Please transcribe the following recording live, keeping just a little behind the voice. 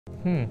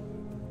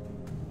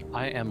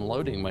I am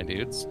loading, my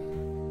dudes.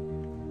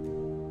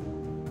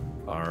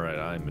 All right,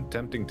 I'm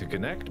attempting to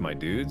connect, my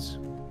dudes.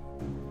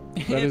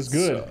 That is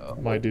good, So,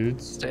 my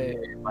dudes. stay,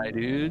 my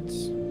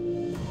dudes.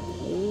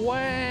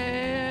 Way.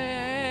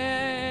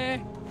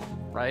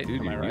 Right?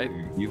 Dude, Am I right?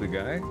 you the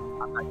guy?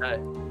 Okay.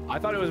 I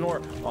thought it was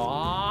more.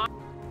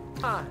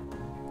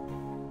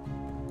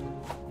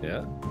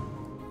 Yeah.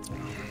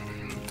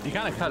 You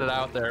kind of cut it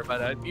out there,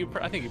 but I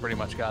think you pretty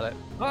much got it.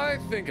 I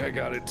think I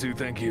got it too.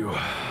 Thank you.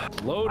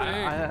 Loading.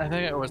 I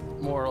think it was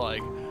more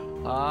like.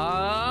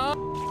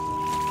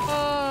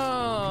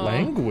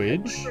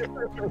 Language?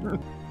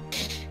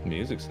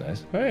 Music's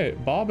nice. Hey,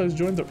 Bob has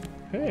joined the...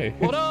 Hey.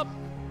 What up?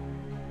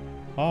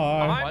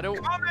 Hi. I'm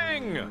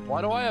coming.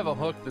 Why do I have a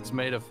hook that's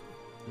made of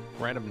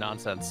random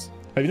nonsense?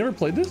 Have you never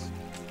played this?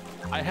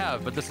 I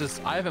have, but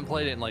I haven't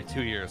played it in like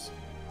 2 years.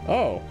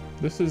 Oh,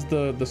 this is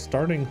the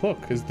starting hook,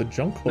 is the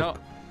junk hook. No,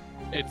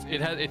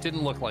 it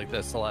didn't look like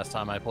this the last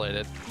time I played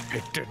it.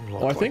 It didn't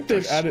look Well, I think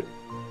they've added...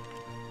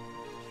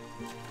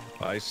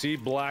 I see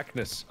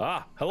blackness.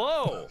 Ah,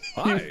 hello.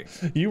 Hi.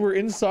 You were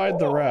inside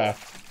the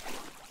raft.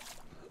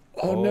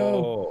 Oh,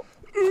 no.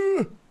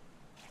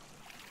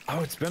 Oh,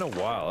 it's been a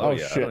while. Oh,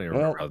 Yeah, shit. I don't even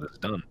remember Well, how this is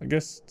done. I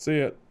guess, see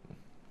it.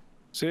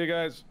 See you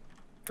guys.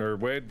 Or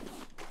Wade.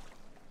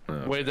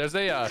 Wait, there's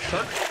a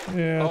shark.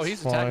 Yeah, Oh,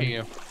 he's attacking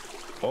you.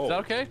 Oh. Is that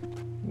okay?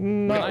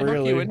 Not Can I really.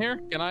 hook you in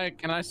here?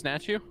 Can I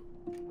snatch you?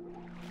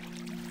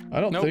 I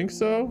don't Nope. think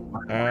so.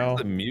 Ow.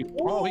 The mute.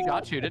 Oh, he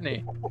got you, didn't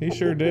he? He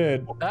sure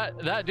did.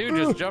 That dude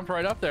just jumped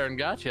right up there and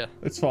got you.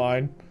 It's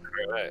fine.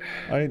 Right.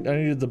 I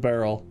needed the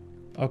barrel.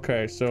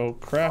 Okay, so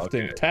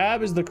crafting. Okay.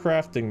 Tab is the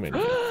crafting menu.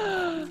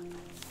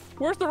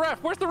 Where's the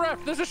raft? Where's the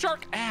raft? There's a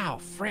shark. Ow,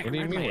 frick. What do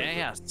you right in mean, my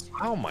where's ass.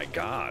 Oh my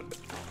god.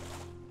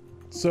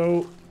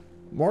 So,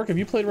 Mark, have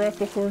you played Raft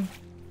before?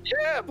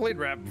 Yeah, I played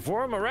rap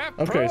before. I'm a rap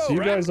pro. Okay, so you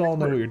rap guys all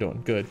know pro. what you're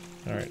doing. Good.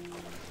 All right.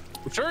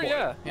 Sure,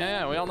 yeah.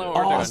 Yeah, we all know what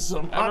we're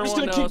Awesome. doing. I'm just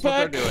Everyone gonna knows kick what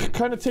they're back, doing.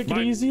 kind of take it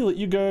Mine. easy, let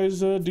you guys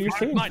do your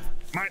thing. Mine.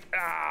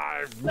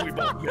 We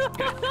both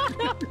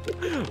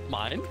get it.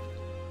 Mine?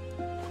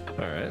 All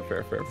right,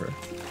 fair.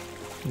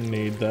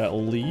 Need that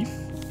leaf.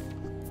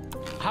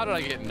 How did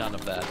I get none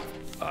of that?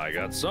 I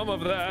got some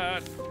of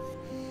that.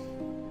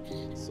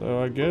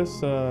 So I guess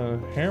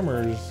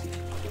hammer's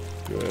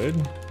good.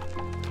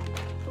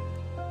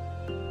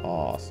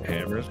 Awesome.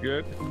 Hammer's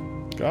good.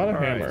 Got a All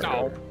right, hammer.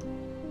 so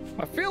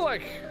I feel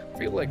like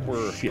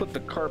we're Shit. put the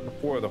cart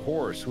before the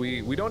horse.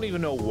 We don't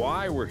even know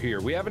why we're here.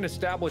 We haven't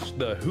established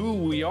the who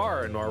we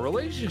are and our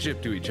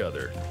relationship to each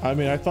other. I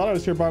mean, I thought I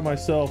was here by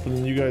myself, and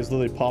then you guys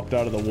literally popped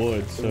out of the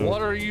woods. So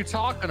What are you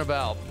talking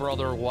about,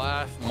 brother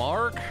wife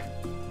Mark?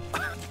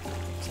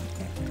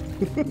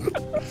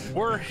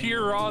 We're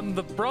here on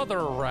the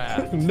brother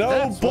raft. No,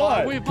 That's why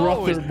but, we've brother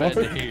always been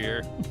Mark.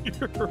 here.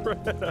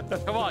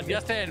 Come on,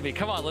 yes and me.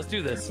 Come on, let's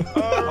do this.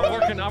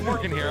 I'm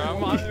working here.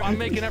 I'm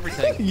making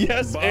everything.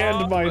 yes,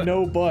 and my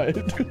no butt.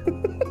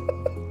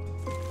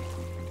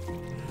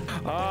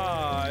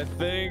 I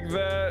think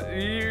that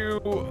you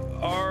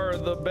are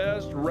the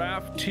best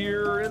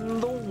rafteer in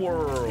the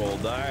world.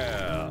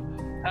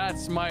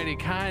 That's mighty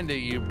kind of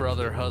you,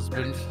 brother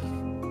husband.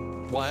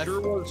 Wife.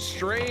 Sure was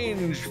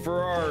strange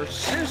for our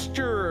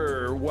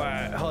sister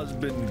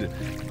husband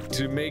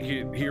to make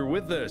it here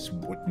with us.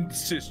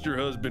 Sister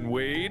husband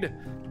Wade.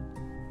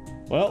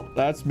 Well,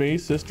 that's me,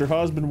 sister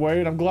husband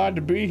Wade. I'm glad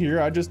to be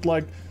here. I just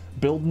like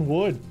building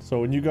wood. So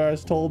when you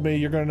guys told me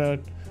you're gonna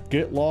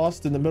get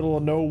lost in the middle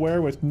of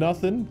nowhere with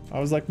nothing, I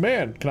was like,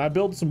 man, can I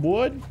build some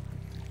wood?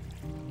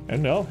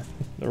 And no,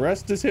 the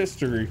rest is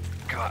history.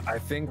 God, I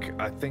think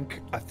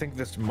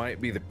this might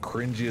be the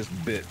cringiest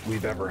bit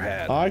we've ever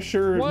had. I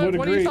sure would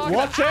What are agree. you talking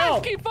Watch about? Ah,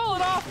 out! keep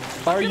falling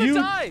off. I'm Are gonna you?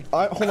 die.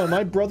 Hold on,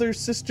 my brother,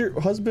 sister,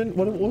 husband.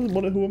 Who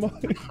am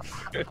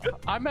I?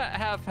 I'm at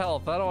half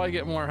health. How do I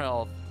get more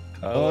health?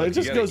 It You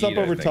just gotta goes up eat,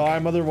 I over think.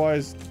 time.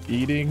 Otherwise,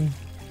 eating.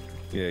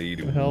 Yeah, you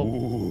do. Help.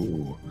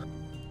 Ooh.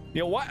 You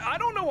know why? I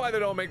don't know why they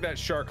don't make that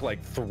shark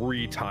like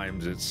 3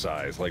 times its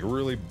size. Like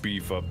really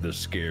beef up the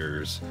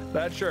scares.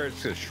 That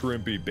shark's a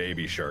shrimpy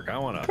baby shark. I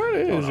want Kind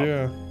of is,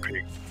 yeah.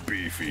 big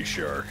beefy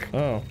shark.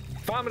 Oh.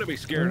 If I'm gonna be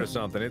scared of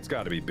something, it's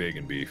got to be big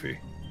and beefy.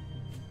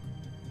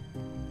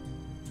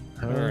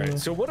 All right.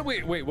 So what do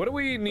we? Wait. What do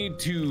we need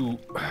to?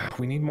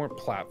 We need more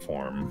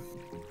platform.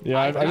 Yeah,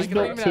 I just I built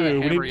don't even have a 2.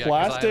 We hammer need yet, 'cause I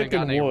haven't plastic and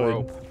gotten any wood.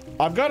 rope.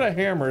 I've got a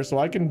hammer, so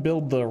I can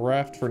build the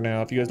raft for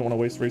now if you guys don't want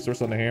to waste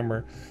resource on the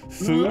hammer.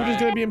 Food is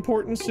going to be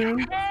important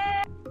soon.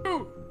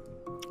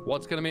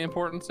 What's gonna be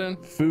important soon?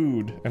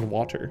 Food and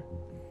water.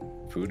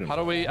 Food and How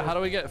do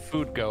we get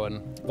food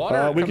going?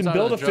 Water. We comes can out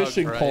build a of the jugs,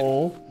 fishing right?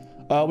 pole.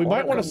 We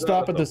might want to comes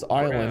stop out at of this the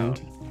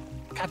island.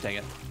 God dang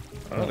it.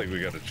 I don't think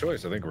we got a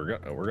choice. I think we're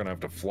gonna have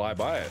to fly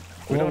by it.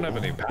 We don't have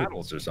any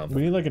paddles or something.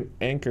 We need like an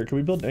anchor. Can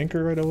we build an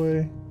anchor right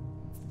away?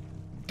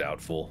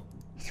 Doubtful.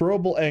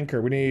 Throwable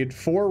anchor. We need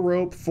 4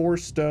 rope, 4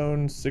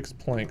 stone, 6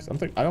 planks.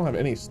 I don't have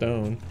any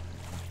stone.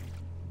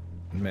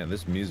 Man,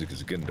 this music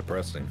is getting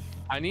depressing.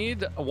 I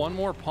need one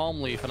more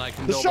palm leaf and I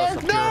can The build shark,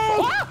 us a no!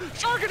 Ah!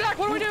 Shark attack!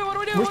 What do we do? What do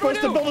we do? We're supposed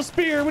to build a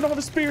spear. We don't have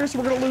a spear, so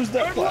we're gonna lose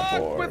that Good luck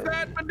platform. with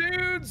that, my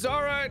dudes.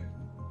 All right.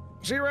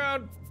 See you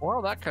around.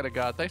 Well, that could have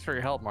got. Thanks for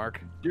your help,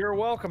 Mark. You're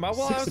welcome. I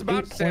was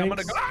about to say I'm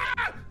gonna go.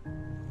 Ah!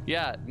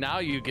 Yeah, now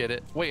you get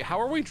it. Wait, how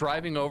are we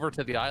driving over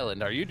to the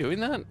island? Are you doing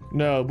that?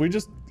 No, we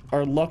just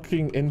are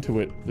lucking into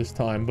it this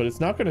time, but it's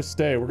not gonna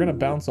stay. We're gonna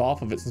bounce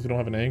off of it since we don't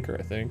have an anchor,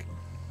 I think.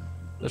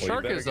 The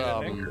shark is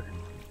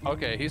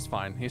okay, he's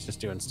fine. He's just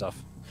doing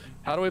stuff.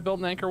 How do we build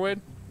an anchor,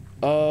 Wade?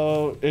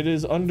 It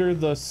is under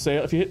the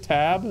sail. If you hit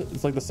tab,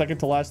 it's like the second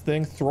to last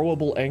thing.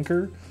 Throwable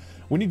anchor.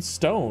 We need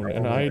stone,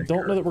 and I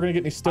don't know that we're gonna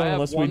get any stone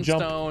unless we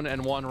jump. I have 1 stone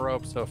and 1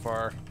 rope so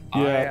far.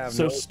 Yeah,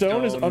 so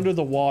stone is under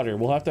the water.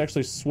 We'll have to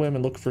actually swim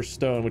and look for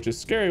stone, which is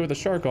scary with a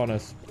shark on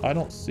us. I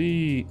don't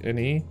see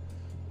any.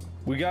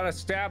 We gotta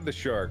stab the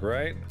shark,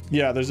 right?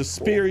 Yeah, there's a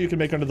spear you can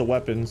make under the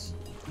weapons.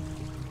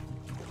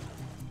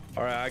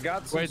 All right, I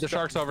got some. Wait, the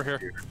shark's over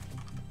here.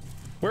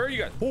 Where are you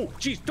guys? Oh,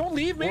 jeez, don't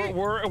leave me.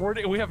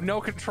 We have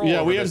no control. Yeah,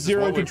 over we have this.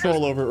 zero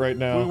control over it right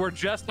now. We were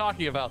just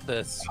talking about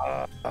this.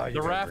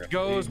 The raft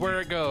goes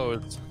where it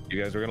goes.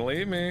 You guys are gonna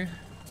leave me.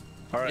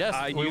 All right.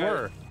 Yes, we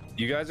were.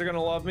 You guys are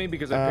gonna love me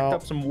because I picked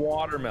up some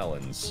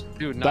watermelons.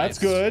 Dude, nice. That's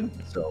good.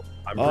 So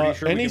I'm pretty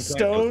sure any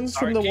stones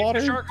from the water?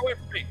 Keep the shark away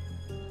from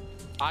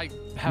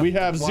me. We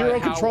have zero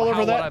control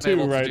over that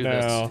too right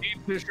now.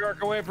 Keep the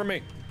shark away from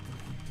me.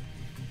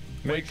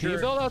 Wait, can you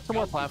build out some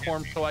more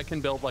platforms so I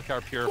can build like our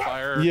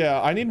purifier?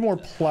 Yeah, I need more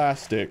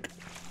plastic.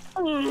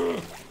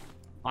 I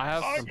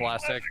have some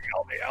plastic.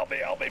 Help me,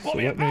 So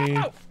let me...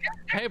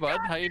 Hey, bud,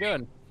 how you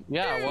doing?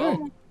 Yeah,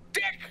 well.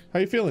 Dick. How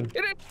you feeling? It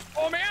didn't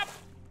pull me up.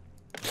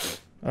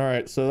 All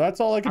right, so that's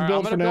all I can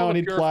build for now. I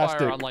need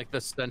plastic. On like the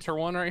center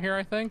one right here,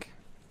 I think.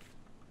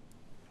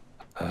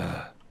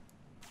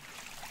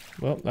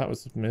 Well, that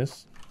was a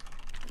miss.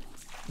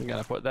 We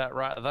gotta put that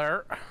right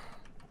there.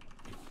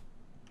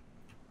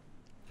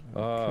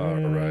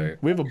 Right.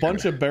 We have a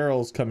bunch of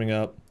barrels coming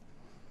up.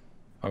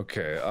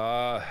 Okay.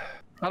 How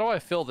do I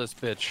fill this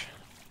bitch?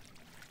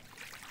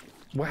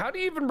 Well, how do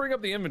you even bring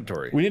up the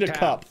inventory? We need a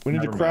cup. We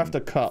need to craft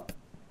a cup.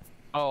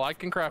 Oh, I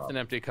can craft an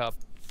empty cup.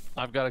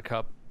 I've got a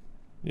cup.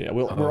 Yeah,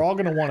 we're all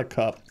gonna want a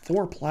cup.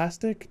 4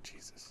 plastic?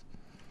 Jesus.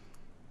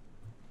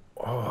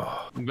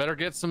 Oh. Better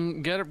get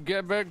some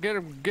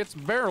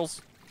some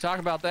barrels. Talk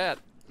about that.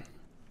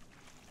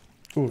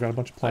 Ooh, got a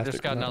bunch of plastic. I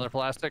just got another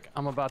plastic.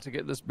 I'm about to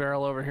get this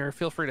barrel over here.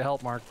 Feel free to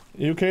help, Mark.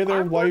 You okay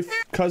there,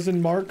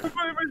 cousin Mark?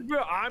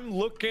 I'm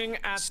looking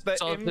at the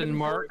inventory,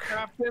 Mark.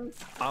 Captain.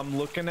 I'm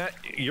looking at.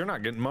 You're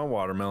not getting my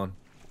watermelon.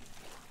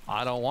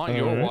 I don't want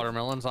your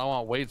watermelons. I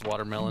want Wade's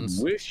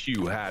watermelons. Wish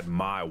you had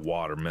my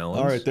watermelons.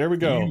 All right, there we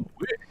go. You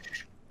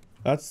wish.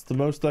 That's the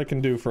most I can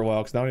do for a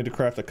while, because now I need to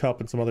craft a cup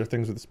and some other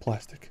things with this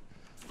plastic.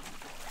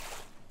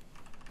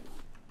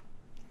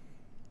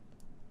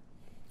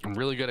 I'm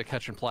really good at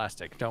catching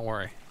plastic. Don't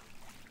worry.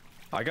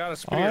 I got a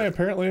spear. I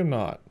apparently am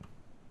not.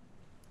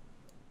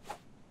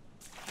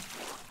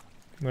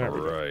 There All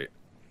right.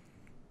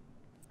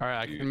 All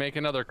right, I can make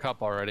another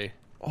cup already.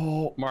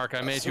 Oh, Mark,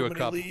 I made you a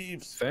cup.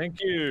 Leaves.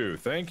 Thank you.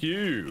 Thank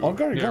you. I've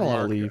got a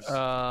lot of leaves.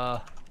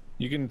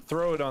 You can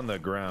throw it on the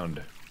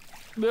ground.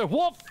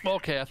 Whoop.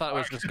 Okay, I thought it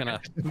was just gonna.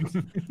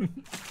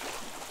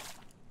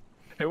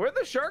 Hey, where'd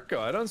the shark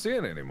go? I don't see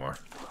it anymore.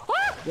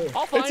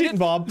 I'll find It's eating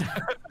Bob.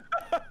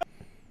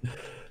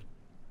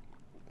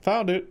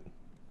 Found it.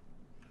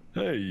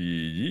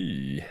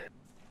 Hey.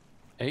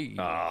 Hey.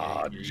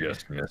 Ah,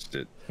 just missed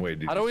it. Wait,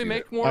 did how do we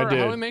make more? I did.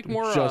 How do we make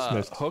more Just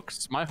missed.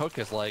 hooks? My hook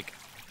is like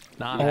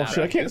not. Oh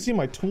shit! I can't see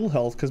my tool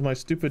health because my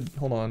stupid.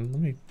 Hold on,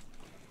 let me.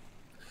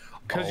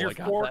 Because your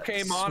 4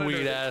 came on.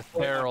 Sweet ass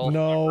barrel.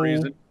 No.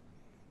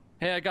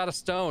 Hey, I got a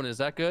stone. Is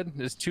that good?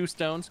 Is 2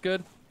 stones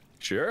good?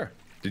 Sure.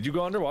 Did you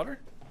go underwater?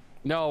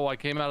 No, I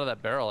came out of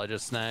that barrel I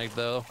just snagged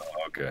though.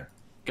 Oh, okay.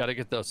 Gotta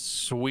get those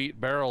sweet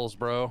barrels,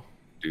 bro.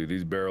 Dude,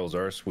 these barrels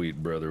are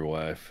sweet, brother,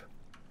 wife.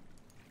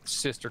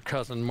 Sister,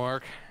 cousin,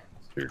 Mark.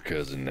 Your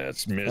cousin,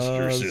 that's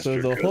Mr. Sister,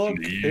 so the cousin hook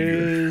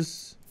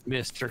is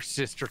Mr.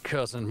 Sister,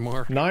 cousin,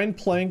 Mark. 9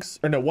 planks,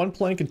 or no, 1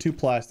 plank and 2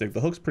 plastic. The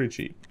hook's pretty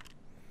cheap.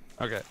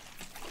 Okay.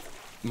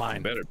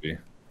 Mine. Better be.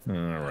 All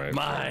right.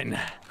 Mine.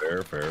 Fair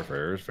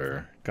is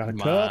fair. Got a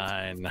cup.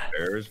 Mine.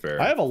 Fair is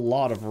fair. I have a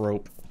lot of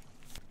rope.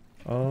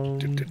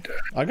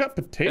 I got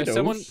potatoes.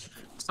 Hey,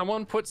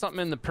 someone put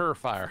something in the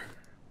purifier.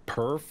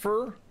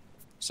 Purfer?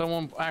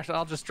 Actually,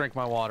 I'll just drink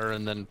my water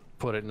and then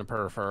put it in the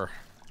purifier.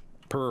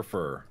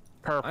 Purfer.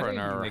 I need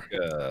to make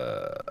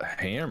a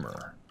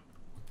hammer.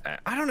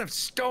 I don't have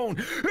stone.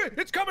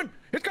 It's coming.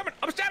 It's coming.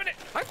 I'm stabbing it.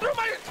 I threw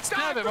my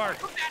stab it, Mark.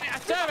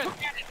 Stab it.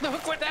 The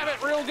hook went stab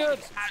it real good.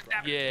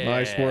 Yeah.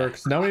 Nice work.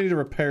 So now we need to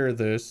repair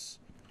this.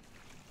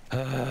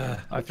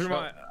 I threw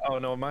my. Oh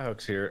no, my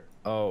hook's here.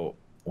 Oh,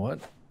 what?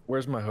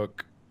 Where's my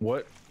hook?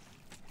 What?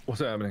 What's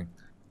happening?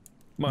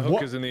 My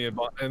hook is in the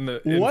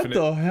infinite. What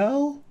the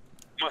hell?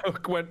 My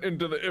hook went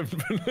into the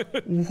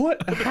infinite.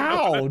 What?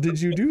 How did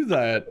you do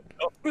that?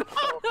 I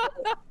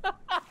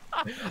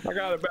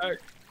got it back.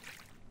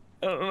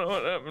 I don't know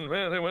what happened,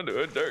 man. They went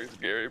to a dark,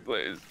 scary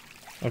place.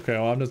 Okay,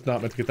 well, I'm just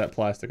not meant to get that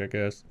plastic, I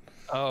guess.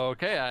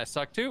 Okay, I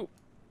suck too.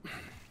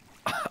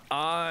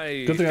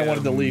 Good thing I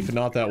wanted the leaf and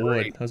not that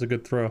wood. That was a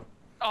good throw.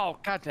 Oh,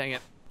 god dang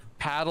it.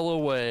 Paddle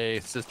away,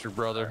 sister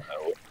brother.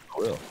 I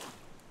will.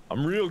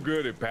 I'm real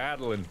good at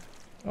paddling.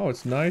 Oh,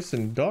 it's nice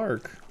and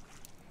dark.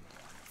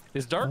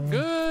 Is dark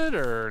good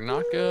or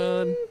not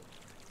good?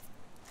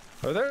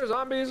 Are there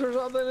zombies or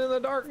something in the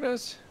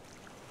darkness?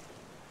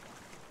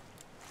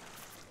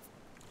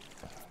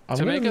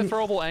 To make a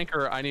throwable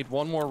anchor, I need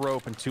 1 more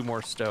rope and 2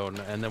 more stone,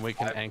 and then we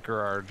can anchor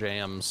our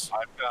jams.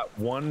 I've got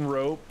 1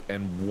 rope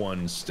and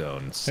 1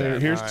 stone. Hey,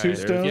 here's 2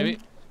 stone.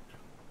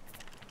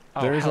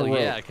 Oh, There's hell a rope.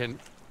 yeah,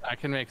 I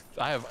can make,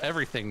 I have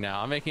everything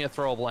now. I'm making a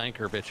throwable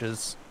anchor,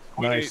 bitches.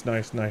 Nice,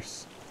 nice,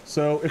 nice.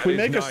 So if we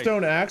make a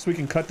stone axe, we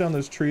can cut down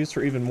those trees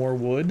for even more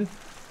wood.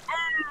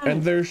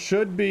 And there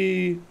should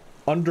be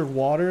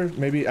underwater,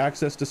 maybe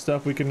access to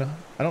stuff we can,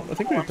 I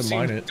think we have to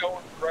mine it.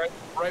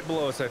 Right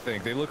below us, I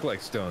think. They look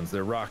like stones.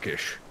 They're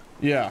rockish.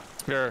 Yeah.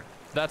 Here,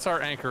 that's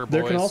our anchor, boys.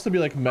 There can also be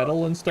like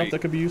metal and stuff that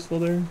could be useful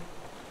there.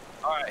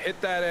 All right,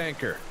 hit that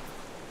anchor.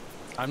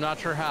 I'm not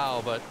sure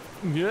how, but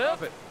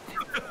yep.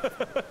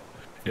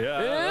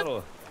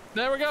 Yeah.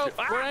 There we go.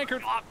 We're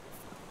anchored.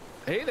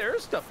 Hey,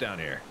 there's stuff down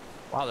here.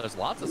 Wow, there's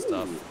lots of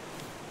stuff.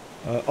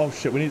 Oh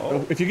shit, we need,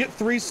 if you get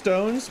 3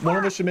 stones, one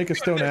of us should make a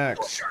stone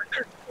axe.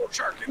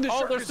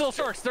 There's still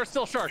sharks. There's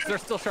still sharks.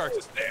 There's still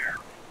sharks.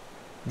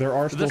 There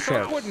are still sharks. The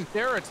shark sharks. wouldn't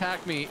dare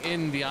attack me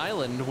in the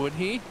island, would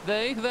he?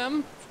 They,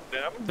 them?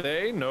 Them,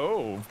 they,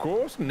 no, of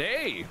course,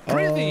 nay.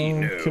 Prithee,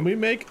 no. Can we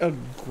make a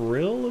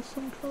grill of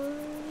some kind?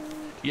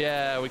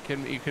 Yeah, we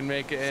can. You can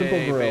make a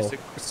simple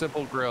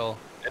simple grill.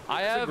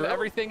 I have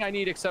everything I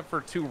need except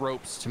for 2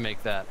 ropes to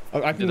make that.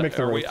 Oh, I can make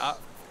the ropes.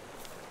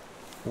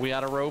 We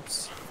out of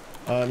ropes?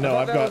 No,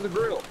 I've got. The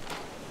grill.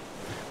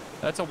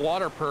 That's a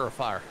water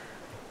purifier.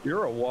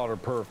 You're a water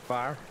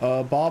purifier.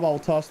 Bob, I'll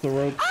toss the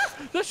ropes. Ah,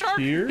 the shark!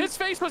 Here. His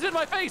face was in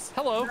my face.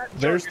 Hello.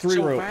 There's 3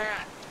 ropes.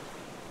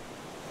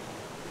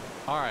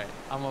 All right,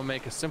 I'm gonna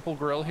make a simple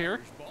grill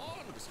here.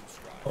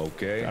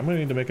 Okay. I'm gonna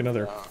need to make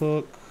another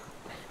hook.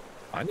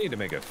 I need to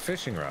make a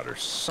fishing rod or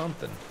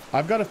something.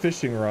 I've got a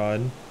fishing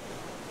rod.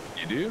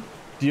 You do?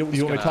 Do you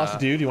want me to toss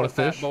it to you? Do you want to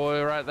fish? That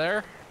boy right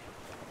there. Do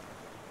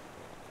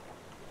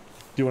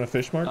you want to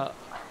fish, Mark?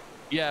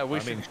 Yeah,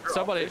 we should.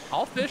 Somebody,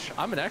 I'll fish.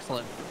 I'm an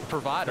excellent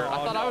provider.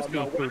 I thought I was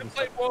doing food. When I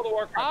played World of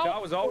Warcraft, I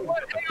was always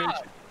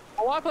fishing.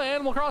 Well, I play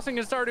Animal Crossing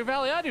in Stardew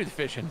Valley. I do the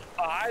fishing.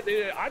 I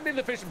did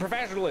the fishing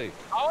professionally.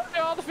 I want to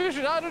do all the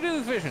fishing. I don't do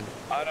the fishing.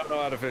 I don't know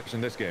how to fish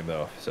in this game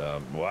though,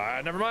 so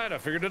never mind. I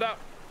figured it out.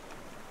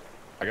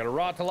 I got a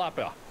raw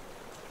tilapia.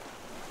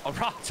 A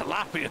raw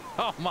tilapia?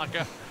 Oh my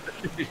god.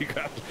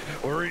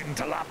 We're eating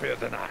tilapia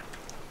tonight.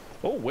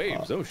 Oh,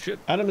 waves. Oh shit.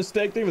 I had a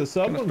mistake. Thank you for the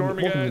sub. Welcome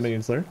to the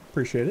millions there.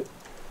 Appreciate it.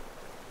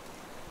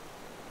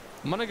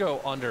 I'm gonna go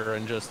under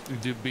and just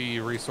be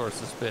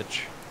resources,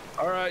 bitch.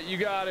 All right, you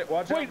got it.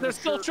 Watch out. Wait, there's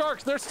still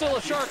sharks. There's still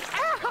a shark.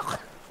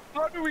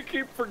 How do we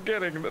keep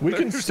forgetting that we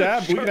can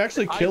stab? We can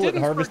actually kill it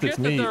and harvest its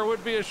meat. There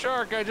would be a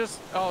shark.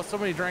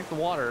 Somebody drank the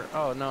water.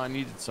 Oh no, I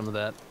needed some of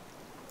that.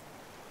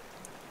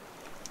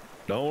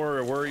 Don't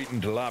worry, we're eating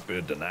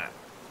tilapia tonight.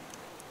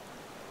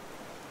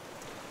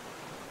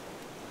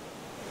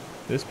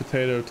 This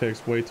potato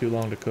takes way too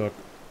long to cook.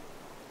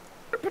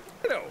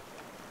 Potato.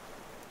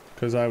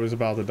 Because I was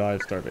about to die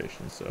of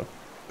starvation, so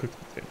cook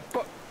the potato.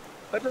 But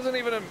that doesn't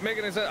even make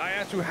any sense. I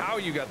asked you how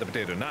you got the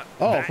potato, not.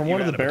 Oh, from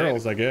one of the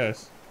barrels, I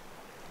guess.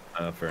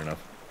 Fair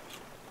enough.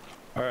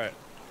 All right.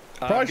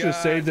 Probably should have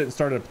saved it and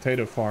started a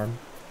potato farm,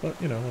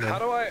 but you know. Whatever. How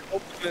do I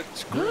open it?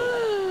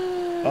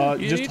 Screw.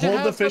 Just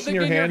hold the fish in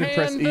your hand and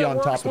press E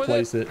on top to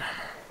place it.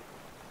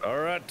 All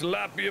right,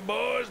 tilapia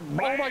boys.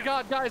 Oh my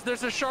god, guys,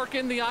 there's a shark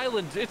in the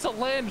island. It's a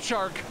land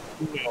shark.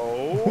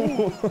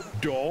 No,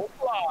 don't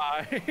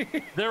lie.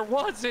 There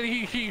was, and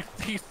he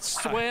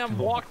swam,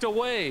 walked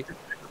away.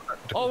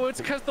 Oh,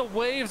 it's because the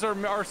waves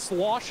are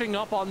sloshing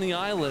up on the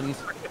island.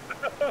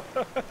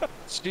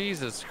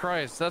 Jesus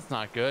Christ, that's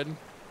not good.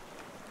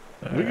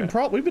 We can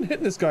probably, we've been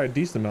hitting this guy a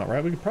decent amount,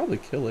 right? We could probably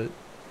kill it.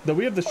 Though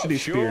we have the shitty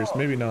spears,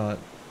 maybe not.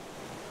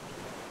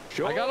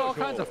 I got all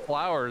kinds of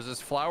flowers. Is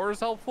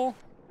flowers helpful?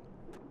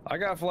 I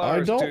got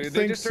flowers too. I don't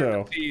think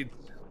so.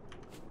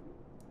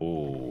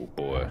 Oh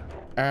boy.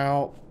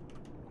 Ow.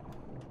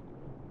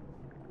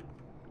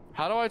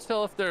 How do I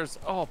tell if there's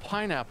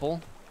pineapple?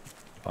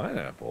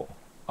 Pineapple.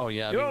 Oh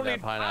yeah, I'm eating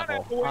that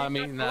pineapple. I'm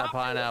eating that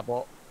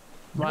pineapple.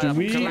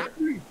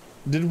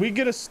 Did we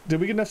get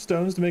enough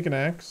stones to make an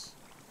axe?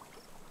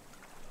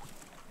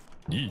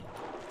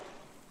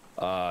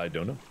 I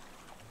don't know.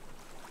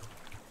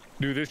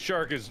 Dude, this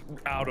shark is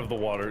out of the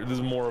water. This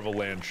is more of a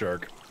land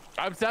shark.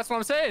 That's what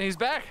I'm saying. He's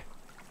back.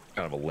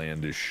 Kind of a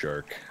landish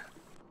shark.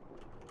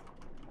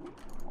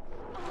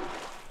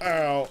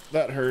 Ow,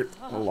 that hurt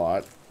a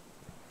lot.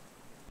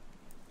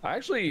 I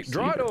actually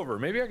draw it over.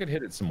 Maybe I could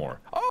hit it some more.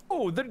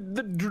 Oh, the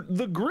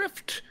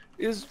grift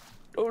is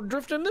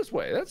drifting this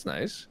way. That's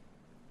nice.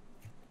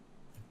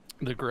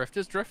 The grift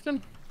is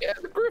drifting? Yeah,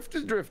 the grift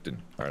is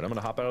drifting. All right, I'm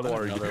gonna hop out of the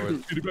water. Get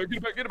it back, get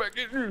it back,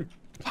 get it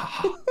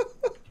back.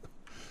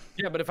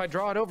 Yeah, but if I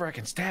draw it over, I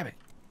can stab it.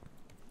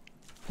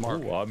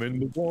 Mark, Oh, I'm in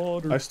the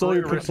water. I stole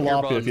your risk your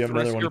tilapia if you have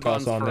buns, another one risk to your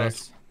toss buns on for there.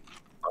 us.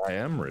 I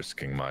am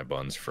risking my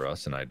buns for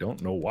us, and I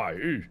don't know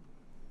why.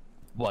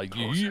 Like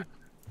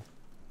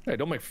Hey,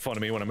 don't make fun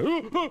of me when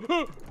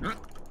I'm.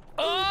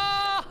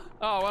 Ah!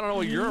 Oh, I don't know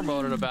what you're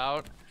moaning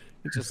about.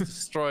 You just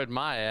destroyed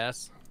my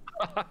ass.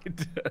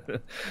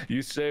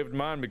 You saved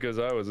mine because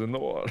I was in the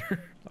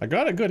water. I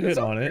got a good hit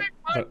on it.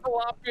 My But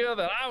tilapia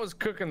that I was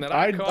cooking that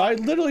I caught. I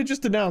literally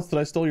just announced that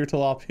I stole your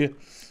tilapia.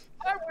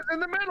 I was in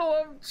the middle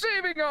of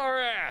saving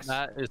our ass.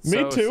 That is Me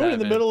so too, in the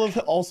savage. middle of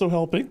also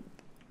helping.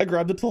 I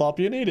grabbed the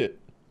tilapia and ate it.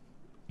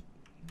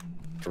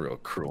 It's real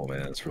cruel,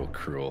 man. It's real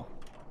cruel.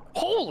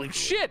 Holy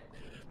shit!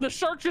 The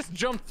shark just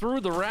jumped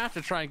through the raft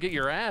to try and get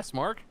your ass,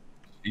 Mark.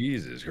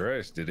 Jesus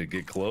Christ, did it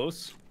get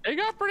close? It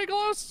got pretty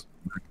close.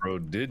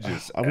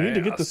 Prodigious. We need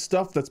to get the ass.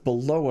 stuff that's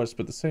below us,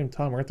 but at the same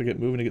time, we're going to have to get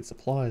moving to get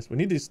supplies. We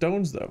need these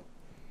stones, though.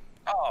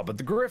 Oh, but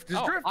the grift is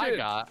Oh, drifted.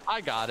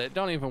 I got it.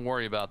 Don't even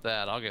worry about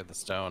that. I'll get the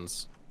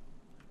stones.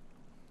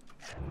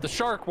 The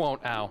shark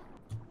won't. Ow.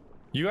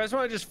 You guys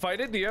want to just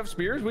fight it? Do you have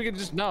spears? We can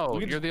just. No,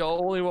 we can you're the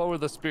only one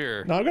with a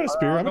spear. No, I've got a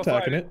spear. I'm I'll go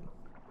attacking fight it.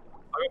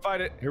 I'm gonna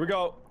fight it. Here we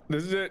go.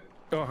 This is it.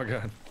 Oh my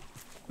god.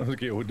 That was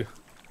good.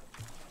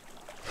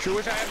 Sure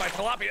wish I had my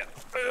tilapia.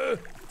 Ugh.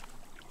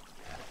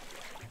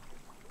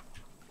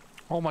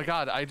 Oh my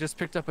god, I just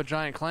picked up a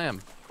giant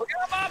clam. Look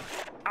at him up.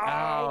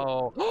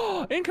 Ow.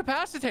 Ow.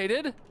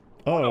 Incapacitated.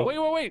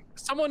 Oh, Wait.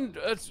 Someone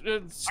I got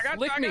you.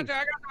 lick I me.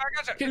 got you.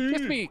 I got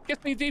you.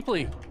 Kiss me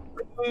deeply.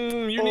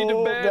 You need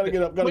to bed. Gotta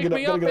get up. Gotta Wake get up.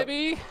 me Gotta up, get up.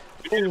 baby.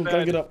 Oh,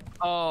 gotta get up.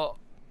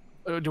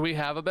 Oh, do we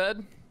have a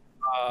bed?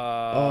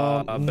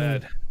 A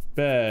bed.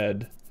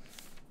 Bed.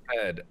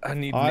 Bed. I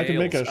need I can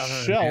make a nails. I don't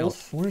have shelf.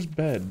 nails. Where's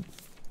bed?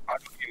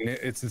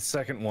 It's the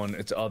second one.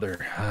 It's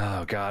other.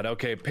 Oh god.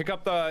 Okay, pick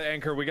up the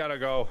anchor. We gotta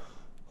go.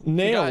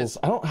 Nails.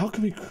 I don't. How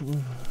can we?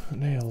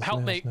 Nails.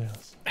 Help nails, me.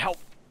 Nails. Help.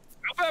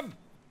 Help him.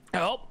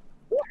 Help.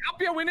 We'll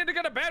help you. We need to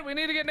get a bed. We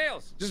need to get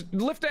nails. Just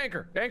lift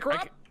anchor. Anchor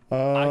up.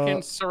 I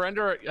can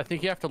surrender. I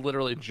think you have to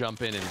literally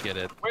jump in and get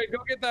it. Wait, go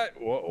get that.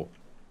 Whoa.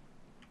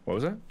 What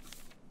was that?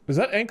 Is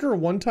that anchor a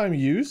one-time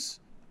use?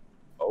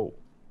 Oh.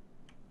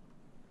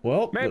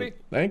 Well, Maybe.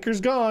 the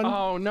anchor's gone.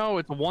 Oh no,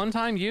 it's a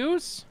one-time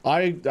use?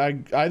 I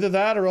either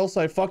that or else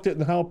I fucked it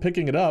in how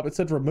picking it up. It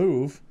said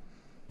remove.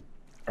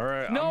 All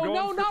right. No, I'm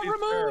going for not these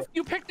remove. barrels.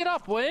 You picked it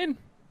up, Wayne.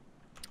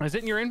 Is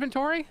it in your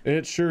inventory?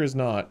 It sure is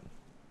not.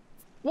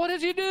 What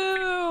did you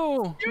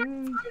do?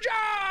 Good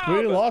job.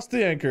 We lost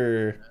the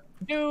anchor.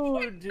 Dude. No,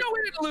 we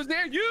didn't lose the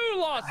anchor. You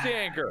lost the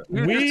anchor.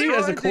 We as a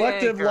destroyed the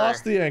collective anchor.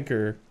 lost the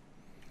anchor.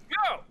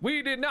 No,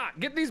 we did not.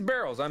 Get these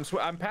barrels.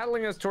 I'm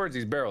paddling us towards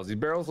these barrels. These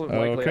barrels look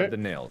likely Okay. have the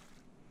nails.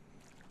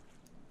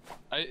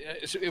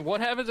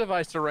 What happens if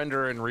I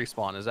surrender and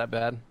respawn? Is that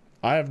bad?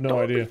 I have no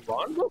idea.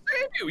 Respawn. We'll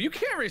save you. You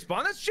can't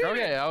respawn. That's cheating.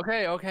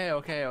 Okay.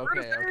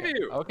 gonna save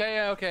you.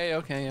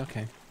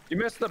 Okay. You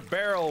missed the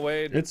barrel,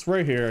 Wade. It's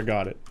right here. I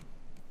got it.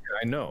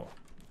 I know.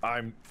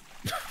 I'm.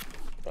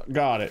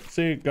 Got it.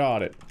 See,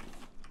 got it.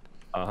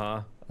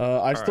 Uh-huh.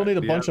 I still right,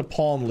 need a bunch yeah. of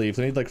palm leaves.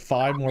 I need like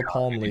 5 more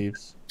palm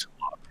leaves.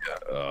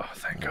 Oh,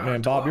 thank God.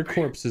 Man, Bob, your Tilapia.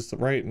 corpse is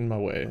right in my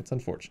way. It's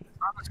unfortunate.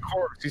 His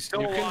corpse. He's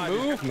still You alive.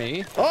 can move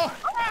me. Oh!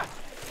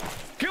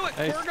 Kill it.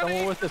 Hey, We're gonna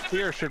someone eat with a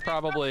spear should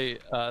probably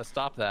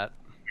stop that.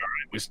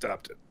 We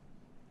stopped it.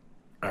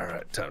 All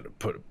right, time to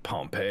put a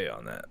Pompeii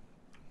on that.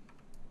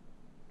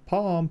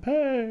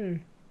 Pompeii.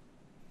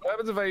 What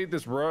happens if I eat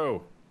this raw?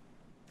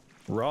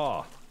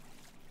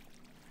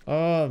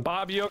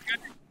 Bob, you okay?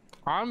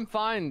 I'm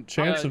fine.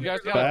 Chance you of guys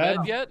got bad? a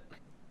bed yet?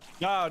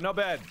 No, no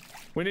bed.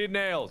 We need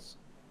nails.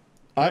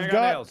 I've got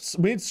got. nails.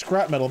 We need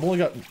scrap metal. I've only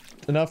got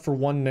enough for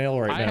 1 nail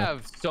right I now.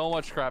 have so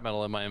much scrap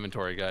metal in my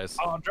inventory, guys.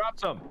 Oh, drop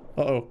some.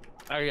 Uh-oh.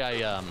 I'm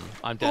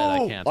dead.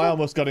 I can't. I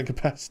almost got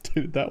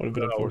incapacitated. That would have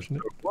been Oh, we're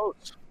unfortunate. so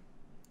close.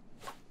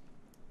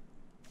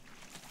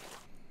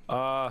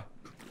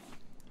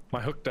 My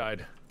hook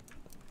died.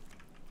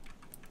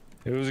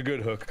 It was a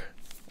good hook.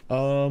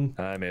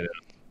 I made it.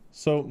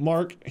 So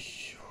Mark,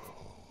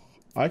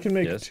 I can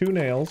make Yes? 2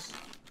 nails.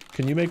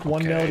 Can you make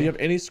 1 nail? Do Okay. you have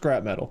any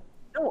scrap metal?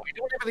 No, I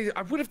don't have any.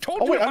 I would have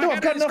told Oh you. wait, if I know had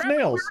I've got any enough scrap.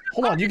 nails.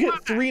 Hold on, you Talking get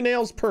about 3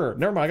 nails per.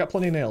 Never mind, I got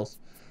plenty of nails.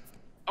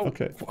 that.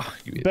 Okay. Oh,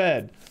 you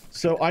Bed.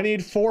 So I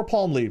need 4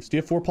 palm leaves. Do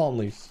you have 4 palm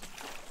leaves?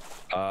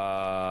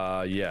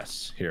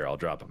 yes. Here, I'll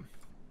drop them.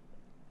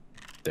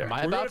 There. Am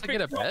I We're about gonna to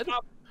get a fix bed? them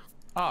up.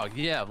 Oh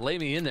yeah, lay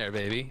me in there,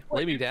 baby.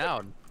 Lay me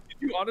down. Did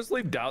you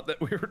honestly doubt that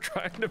we were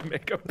trying to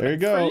make a There you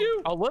bed for go.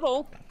 you? A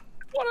little.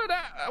 What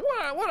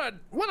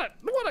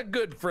a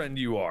good friend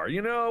you are.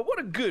 You know, what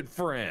a good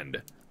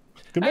friend.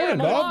 Good Hey,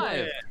 morning, I'm Bob.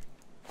 alive.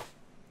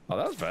 Oh,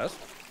 that was fast.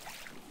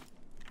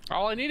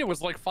 All I needed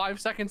was like 5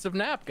 seconds of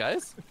nap,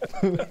 guys.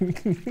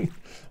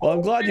 Well,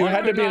 I'm glad you Why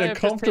had to couldn't be in I a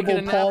have just taken comfortable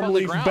a nap palm on the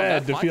leaf ground? bed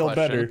That's to my feel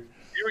question. better.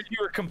 You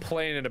were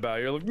complaining about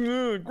it.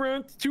 You're like,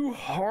 ground's too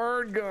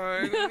hard,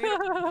 guys.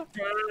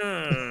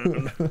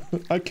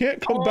 I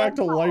can't come back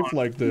to life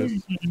like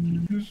this.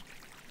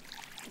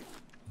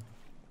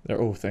 There.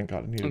 Oh, thank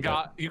God. I needed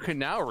that. You can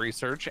now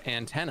research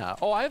antenna.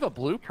 Oh, I have a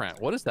blueprint.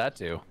 What does that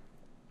do?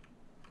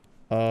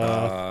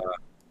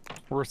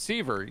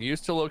 Receiver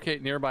used to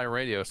locate nearby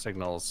radio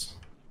signals.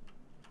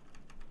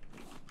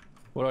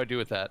 What do I do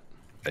with that?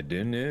 I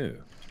didn't know.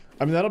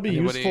 I mean, that'll be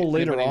useful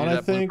later on,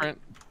 I think.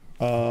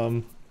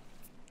 Blueprint?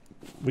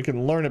 We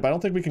can learn it, but I don't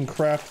think we can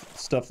craft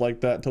stuff like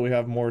that until we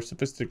have more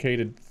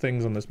sophisticated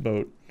things on this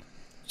boat.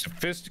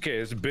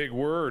 Sophisticated is a big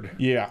word.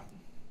 Yeah.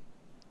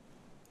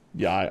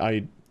 Yeah,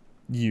 I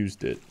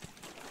used it.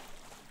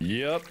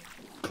 Yep.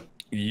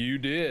 You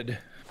did.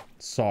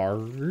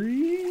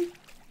 Sorry.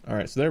 All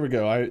right, so there we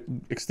go. I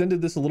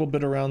extended this a little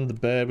bit around the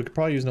bed. We could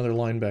probably use another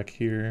line back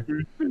here.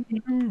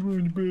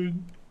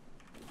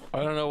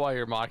 I don't know why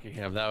you're mocking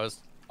him. That was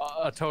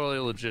a totally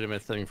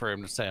legitimate thing for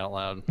him to say out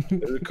loud.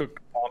 Cook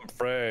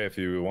pomfret if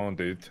you want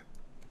it.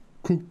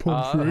 Cook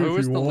pomfret who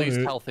is if you the want least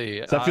it. healthy?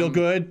 Does that feel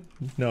good?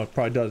 No, it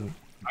probably doesn't.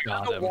 I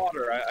got the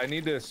water. I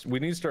need this. We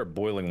need to start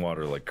boiling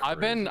water like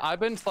crazy. I've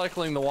been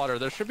cycling the water.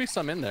 There should be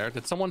some in there.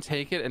 Did someone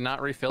take it and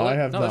not refill it? I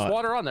have no, not. There's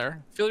water on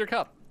there. Fill your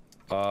cup.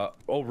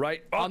 Oh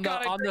right. Oh, on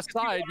God, the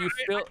side, you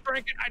fill.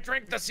 I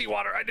drank the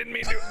seawater. I didn't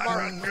mean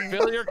to.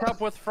 Fill your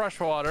cup with fresh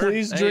water.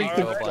 Please drink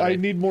the. I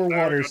need more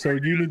water, so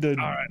you need to.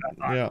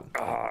 Yeah.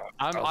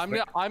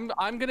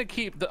 I'm gonna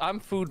keep the. I'm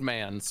food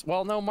man's.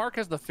 Well, no, Mark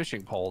has the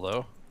fishing pole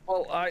though.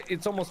 Well,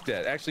 it's almost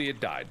dead. Actually, it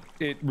died.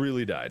 It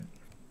really died.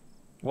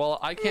 Well,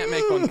 I can't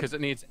make one because it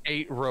needs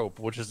 8 rope,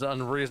 which is an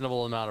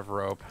unreasonable amount of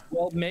rope.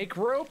 Well, make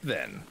rope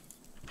then.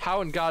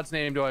 How in God's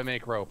name do I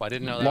make rope? I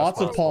didn't know that.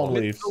 Lots of palm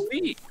leaves.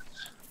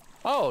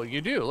 Oh,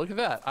 you do. Look at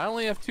that. I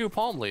only have 2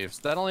 palm leaves.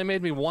 That only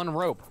made me 1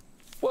 rope.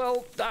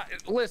 Well,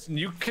 listen,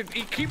 you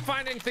keep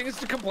finding things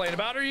to complain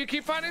about, or you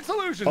keep finding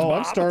solutions. Oh, Bob.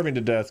 I'm starving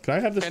to death. Can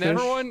I have this fish?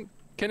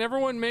 Can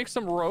everyone make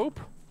some rope?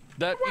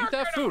 Eat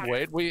that food,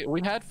 Wade.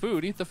 We had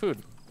food. Eat the food.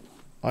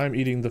 I'm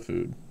eating the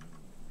food.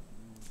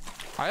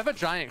 I have a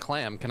giant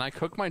clam. Can I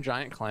cook my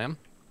giant clam?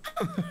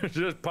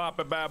 Just pop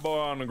a bad boy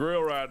on the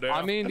grill right there.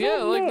 I mean,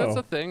 like that's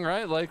a thing,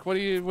 right? Like, what do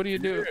you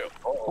do? Yeah.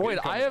 Oh, wait,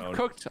 I have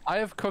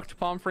cooked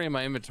pomfret in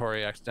my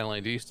inventory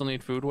accidentally. Do you still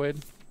need food, Wade?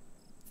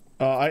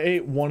 I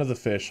ate one of the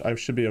fish. I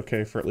should be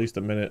okay for at least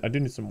a minute. I do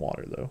need some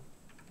water though.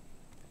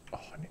 Oh,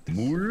 I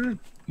need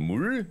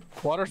this.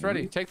 Water's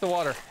ready. Take the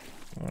water.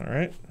 All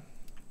right.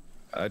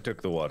 I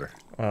took the water.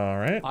 All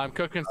right. I'm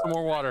cooking some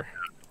more water.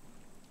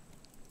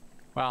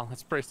 Wow,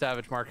 that's pretty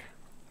savage, Mark.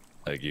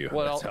 Thank you.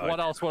 What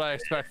else would I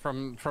expect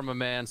from a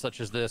man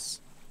such as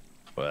this?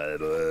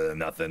 Well,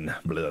 nothing.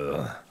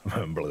 Blah.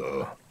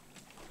 Blah.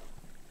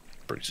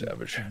 Pretty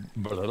savage.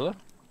 Blah.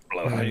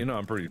 Blah. You know,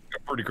 I'm pretty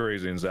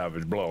crazy and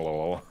savage.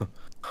 Blah.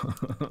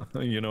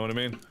 You know what I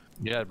mean?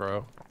 Yeah,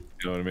 bro.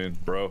 You know what I mean,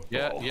 bro?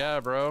 Yeah, blah. yeah,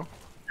 bro.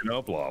 You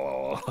know,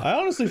 blah. I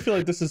honestly feel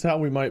like this is how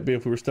we might be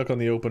if we were stuck on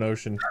the open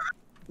ocean.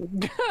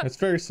 It's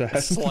very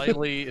sad.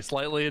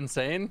 Slightly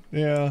insane.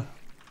 Yeah.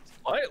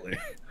 Slightly.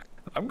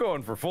 I'm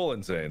going for full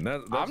insane.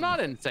 I'm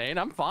not insane.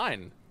 I'm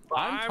fine.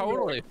 I'm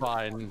totally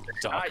fine,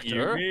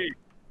 doctor.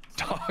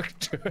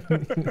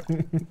 Doctor.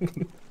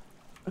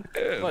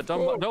 What?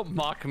 Don't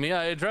mock me.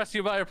 I address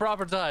you by your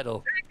proper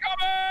title.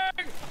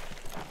 Incoming!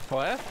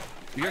 What?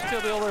 You're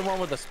still the only one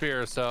with a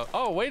spear, so.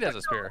 Oh, Wade has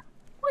a spear.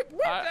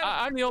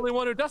 I'm the only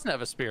one who doesn't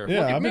have a spear.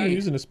 Yeah, I've been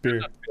using a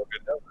spear.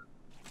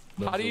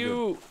 How do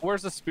you?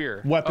 Where's the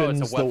spear?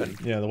 Weapons. Oh, it's a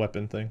weapon. The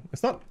weapon thing.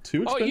 It's not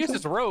too expensive. Oh, it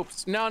uses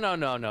ropes. No.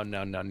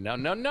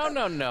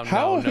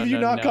 How have you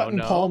not gotten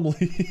palm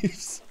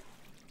leaves?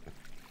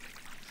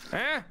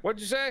 Huh?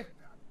 What'd you say?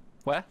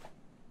 What?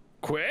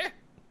 Quit?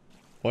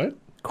 What?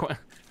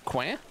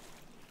 Quant?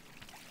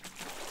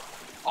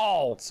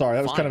 Oh, sorry,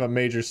 that was kind of a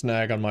major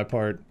snag on my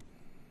part.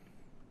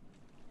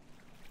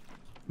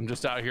 I'm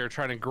just out here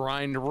trying to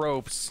grind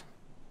ropes.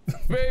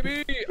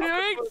 Baby!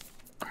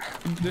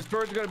 This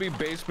bird's gonna be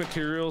base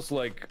materials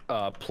like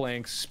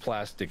planks,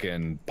 plastic,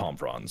 and palm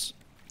fronds.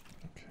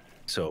 Okay.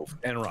 So,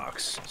 and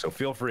rocks. So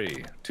feel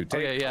free to take.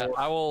 Okay, yeah,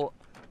 I will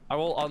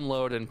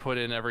unload and put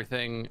in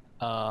everything.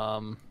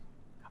 Oh,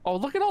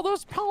 look at all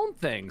those palm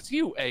things.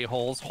 You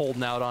a-holes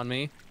holding out on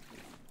me.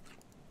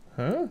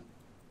 Huh?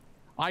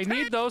 I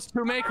need those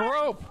to make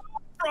rope.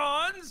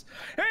 Fronds?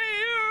 Hey,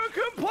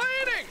 you're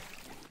complaining.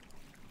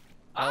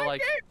 I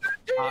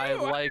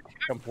like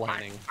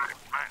complaining.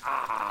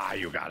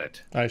 You got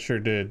it. I sure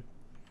did.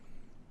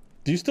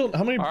 Do you still?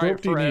 How many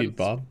rope do you need,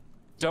 Bob?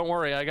 Don't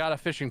worry, I got a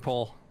fishing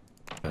pole.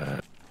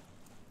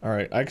 All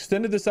right, I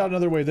extended this out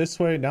another way this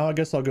way. Now I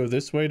guess I'll go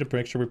this way to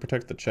make sure we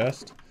protect the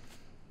chest.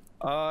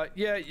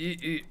 Yeah,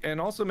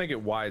 and also make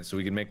it wide so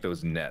we can make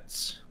those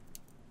nets.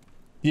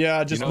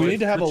 Yeah, just we need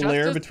to have a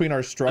layer between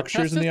our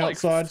structures and the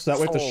outside, so that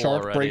way if the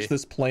shark breaks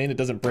this plane, it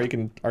doesn't break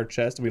in our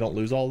chest, and we don't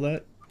lose all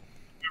that.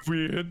 If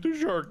we hit the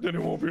shark, then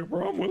it won't be a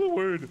problem with the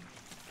weight.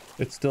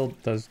 It still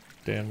does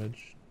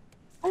damage.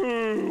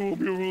 We'll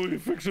be able to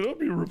fix it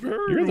up. You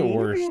repair it. You're the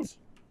worst.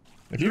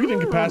 If you get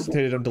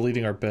incapacitated, I'm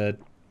deleting our bed.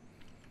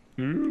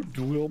 Do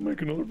we all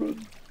make another bed?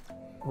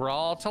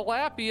 Raw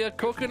tilapia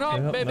cooking up,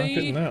 Not baby.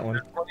 getting that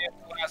one. Plenty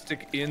of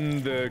plastic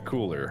in the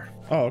cooler.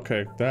 Oh,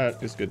 okay.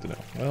 That is good to know.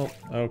 Well,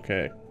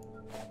 okay.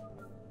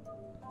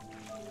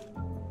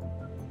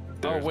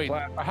 Oh wait,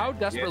 how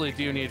desperately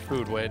do you need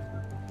food, Wade?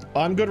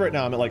 I'm good right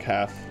now. I'm at like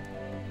half.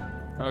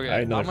 Okay,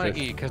 I I'm know gonna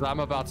fish. eat because I'm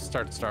about to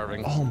start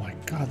starving. Oh my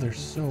god, there's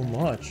so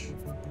much.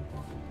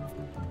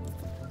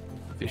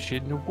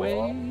 Fishing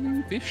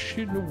away,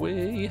 fishing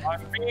away.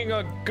 I'm being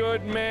a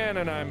good man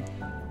and I'm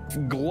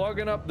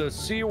glugging up the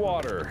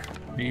seawater.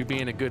 Are you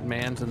being a good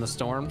man's in the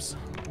storms?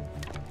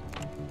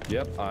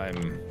 Yep,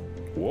 I'm.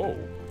 Whoa.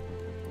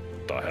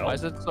 The hell? Why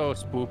is it so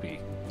spoopy?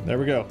 There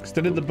we go.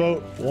 Extended the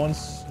boat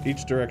once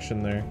each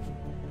direction there.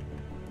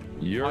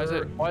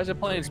 Why is it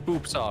playing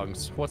spoop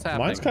songs? What's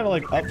happening? Mine's kind of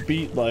like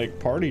upbeat, like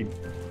party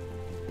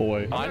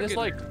boy. Mine is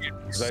like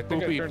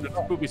spoopy,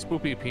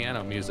 spoopy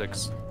piano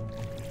musics.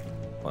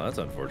 Well, that's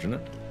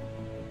unfortunate.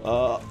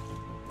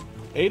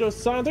 80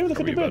 sign there with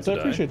the Are we 50 bits. I about to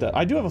appreciate that.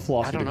 I do have a I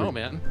philosophy don't know,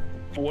 degree. man.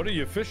 What are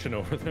you fishing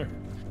over there?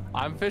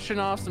 I'm fishing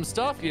off some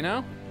stuff, you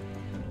know?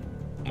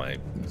 My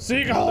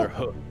Seagull! other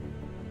hook.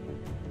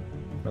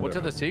 What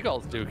do the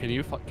seagulls do? Can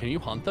you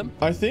hunt them?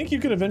 I think you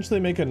could eventually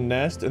make a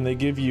nest and they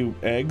give you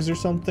eggs or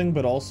something,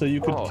 but also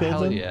you could kill hell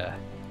them. Yeah.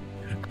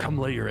 Come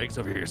lay your eggs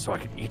over here so I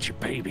can eat your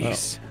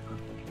babies.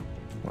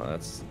 Well,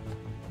 that's.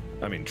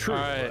 I mean, true. All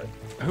right.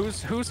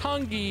 Who's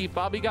hungry?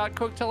 Bobby got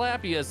cooked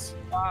tilapias.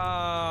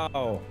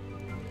 Wow.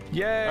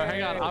 Yay. All right,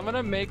 hang on. I'm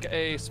gonna make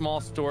a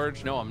small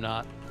storage. No, I'm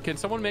not. Can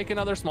someone make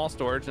another small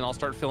storage and I'll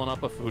start filling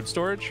up a food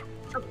storage?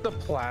 Took the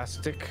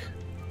plastic.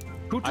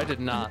 Who I did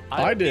not.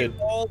 I did.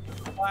 All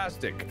the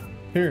plastic.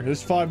 Here,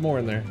 there's 5 more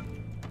in there.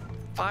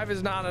 5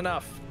 is not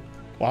enough.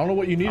 Well, I don't know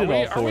what you need it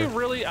all Are we for.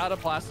 really out of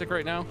plastic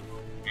right now?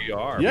 We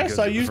are. Yes, because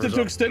I used it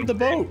to extend the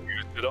boat.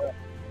 Used it all.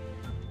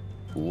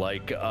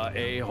 Like a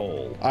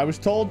a-hole. I was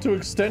told to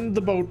extend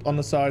the boat on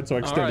the side, so I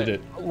extended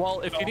it.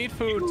 Well, if you need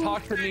food,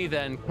 talk to me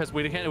then, because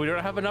we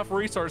don't have enough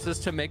resources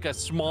to make a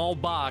small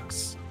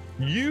box.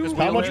 You.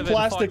 How much live in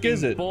plastic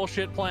is fucking it?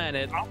 Bullshit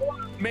planet. I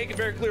want to make it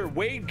very clear.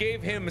 Wade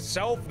gave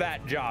himself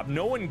that job.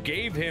 No one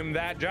gave him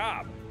that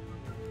job.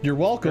 You're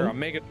Here, welcome. I'm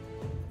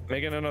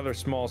making another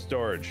small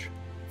storage.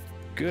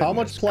 How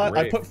much Goodness I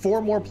great. put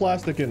 4 more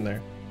plastic in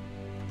there.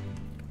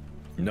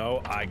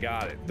 No, I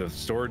got it. The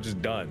storage is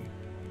done.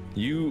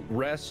 You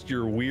rest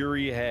your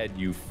weary head,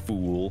 you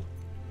fool.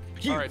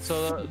 All right,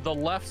 so the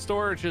left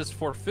storage is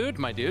for food,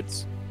 my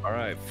dudes. All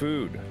right,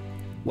 food.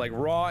 Like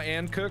raw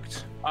and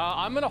cooked?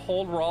 I'm gonna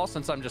hold raw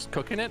since I'm just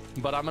cooking it,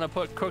 but I'm gonna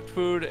put cooked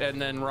food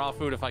and then raw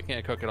food if I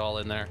can't cook it all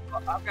in there.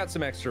 I've got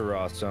some extra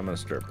raw, so I'm gonna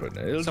start putting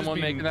it. It'll Someone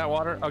just be... making that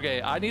water?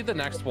 Okay, I need the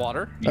next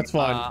water. That's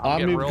fine. I'm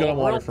getting good on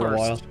water real for a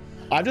while. thirst.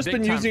 I've just Big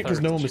been time using it because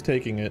no one thirst. was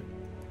taking it.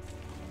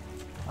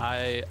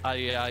 I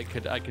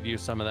could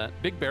use some of that.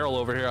 Big barrel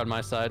over here on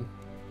my side.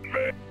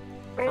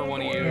 For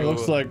one of you. It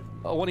looks like.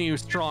 One of you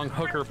strong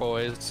hooker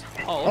boys.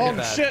 Oh, look Oh at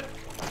that. shit!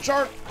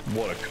 Shark!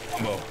 What a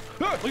combo.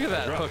 Look at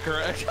that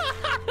hooker.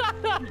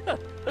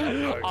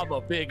 I'm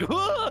a big.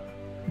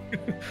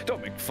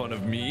 Don't make fun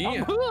of me.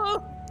 How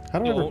do I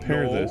Don't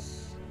repair know.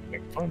 this?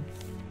 Make fun.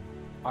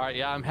 All right,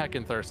 yeah, I'm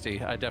heckin'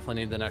 thirsty. I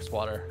definitely need the next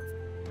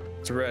water.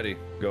 It's ready.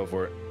 Go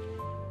for it.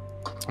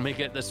 Let me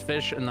get this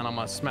fish, and then I'm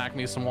gonna smack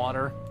me some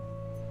water.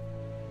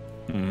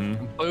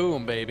 Mm-hmm.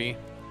 Boom, baby.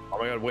 Oh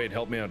my god, Wade,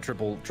 help me on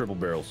triple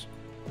barrels.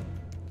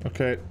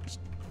 Okay.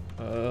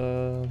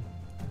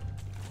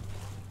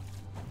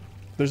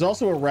 There's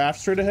also a raft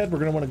straight ahead. We're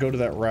gonna want to go to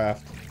that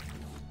raft.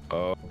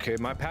 Okay,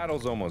 my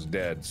paddle's almost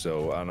dead,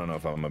 so I don't know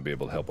if I'm gonna be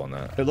able to help on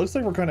that. It looks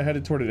like we're kind of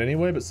headed toward it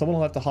anyway, but someone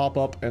will have to hop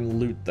up and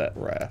loot that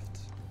raft.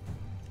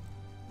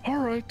 All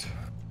right.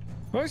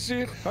 I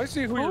see it. I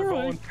see who you're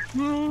following.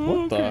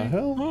 What the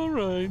hell? All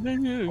right,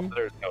 thank you.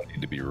 There's no need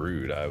to be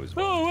rude. I was.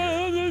 Oh,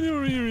 well,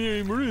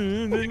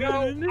 You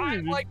know, I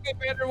liked it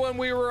better when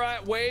we were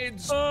at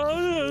Wade's.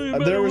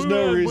 There was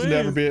no reason to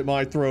ever be at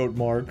my throat,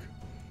 Mark.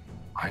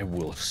 I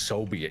will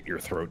so be at your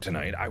throat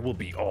tonight. I will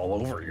be all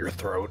over your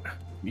throat.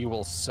 You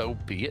will so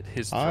be it.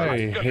 His throat.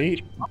 I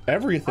hate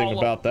everything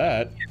about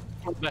that.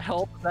 What the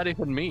hell does that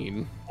even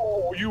mean?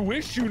 Oh, you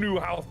wish you knew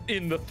how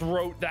in the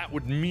throat that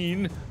would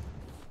mean.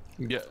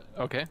 Yeah.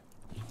 Okay.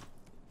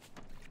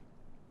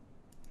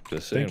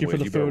 Just saying, Thank you for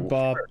Wade, the food,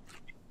 Bob.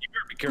 You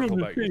better be careful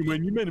about your.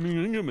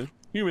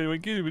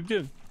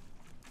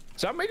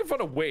 So I'm making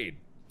fun of Wade,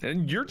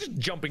 and you're just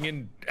jumping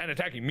in and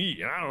attacking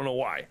me, and I don't know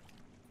why.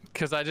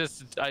 Because I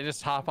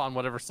just hop on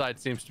whatever side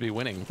seems to be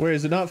winning. Wait,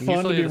 is it not fun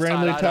Usually to be the side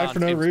randomly I'm attacked on for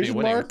no seems to be reason,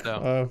 winning, Mark?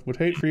 so. Would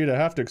hate for you to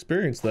have to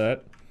experience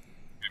that.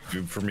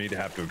 For me to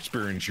have to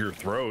experience your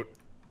throat.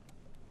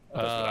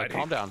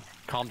 Calm down.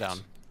 Calm down.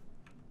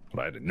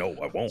 But I didn't know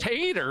I won't.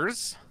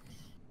 Taters.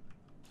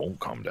 Won't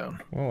calm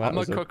down. Well, I'm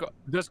gonna cook.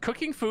 Does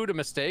cooking food a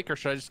mistake, or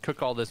should I just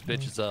cook all this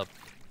bitches up?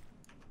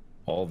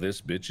 All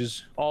this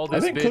bitches. All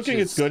this. I think cooking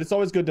bitches. is good. It's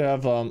always good to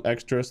have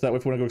extras. That way,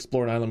 if we want to go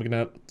explore an island, we can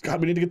have. God,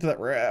 we need to get to that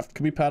raft.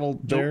 Can we paddle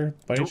there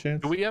by any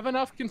chance? Do we have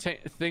enough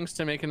things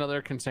to make another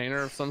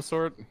container of some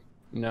sort?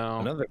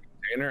 No. Another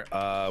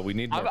container. We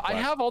need more I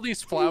have all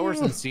these flowers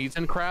and seeds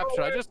and crap.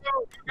 Should I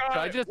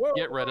just Whoa,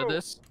 get rid of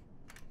this?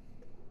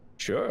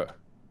 Sure.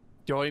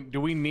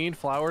 Do we need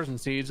flowers and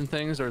seeds and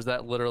things, or is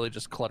that literally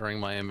just cluttering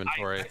my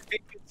inventory? I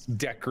think it's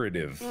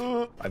decorative.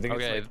 I think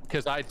Okay,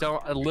 it's like,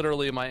 because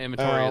literally my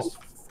inventory is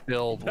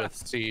filled with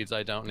seeds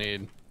I don't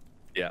need.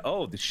 Yeah.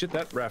 Oh, the shit!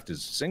 That raft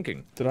is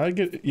sinking. Did I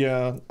get?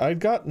 Yeah, I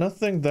got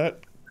nothing that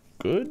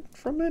good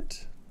from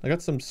it. I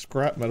got some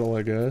scrap metal,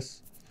 I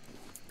guess.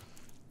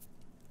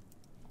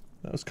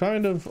 That was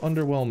kind of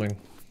underwhelming.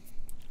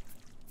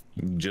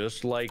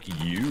 Just like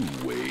you,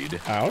 Wade.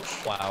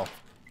 Ouch. Wow.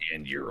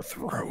 And your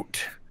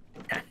throat.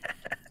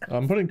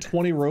 I'm putting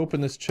 20 rope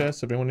in this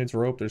chest. If anyone needs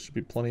rope, there should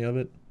be plenty of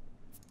it.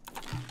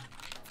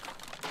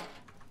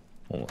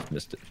 Almost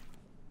missed it.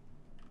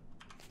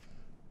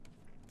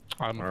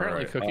 I'm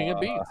currently cooking a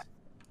beet.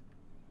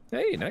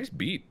 Hey, nice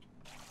beat.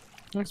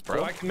 Thanks, bro.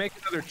 So I can make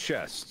another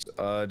chest.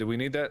 Do we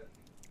need that?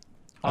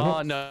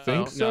 No,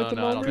 think so no, at the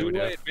no, I don't think we do.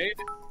 Wait, made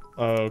it.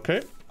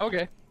 Okay.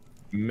 Okay.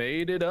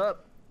 Made it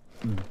up.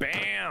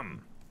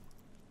 Bam.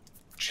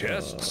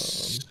 Chest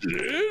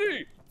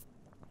city.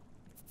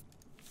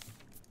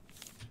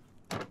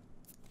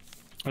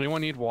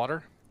 Anyone need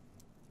water?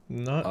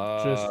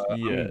 Not just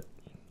yet.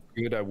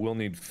 Good, I will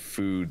need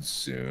food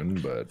soon,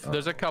 but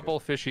There's a couple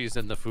fishies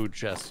in the food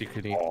chest you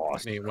can eat,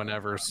 Awesome. eat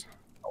whenever's.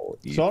 So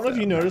I don't know if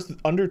you noticed,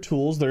 under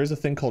tools, there is a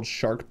thing called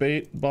shark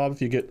bait, Bob.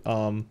 If you get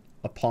a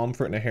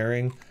pomfret and a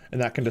herring, and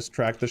that can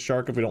distract the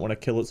shark if we don't want to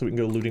kill it, so we can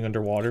go looting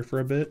underwater for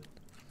a bit.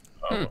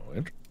 Oh,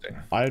 interesting.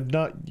 I've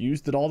not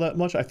used it all that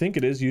much. I think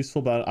it is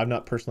useful, but I've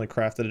not personally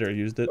crafted it or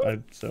used it.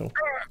 So.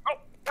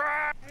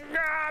 How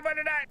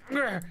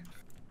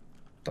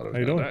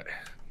you doing?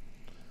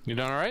 You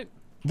doing all right?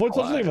 Void's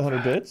also leave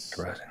 100 bits.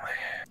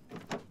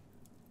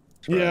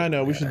 Yeah, I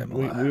know. We should.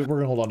 We're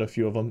gonna hold on to a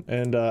few of them.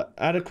 And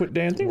adequate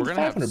Dan, thank you for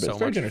 500 bits.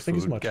 Very generous. Thank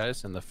you so much,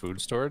 guys, in the food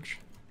storage.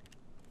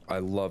 I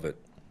love it.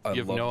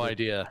 You have no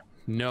idea.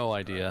 No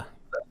idea.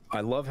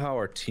 I love how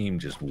our team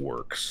just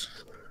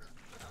works.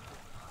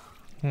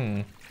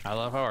 I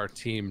love how our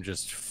team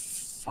just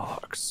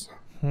fucks.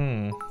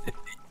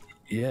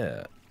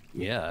 Yeah.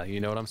 Yeah,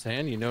 you know what I'm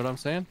saying? You know what I'm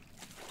saying?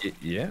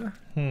 Yeah.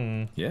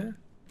 Yeah.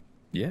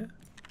 Yeah.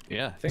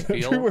 Yeah.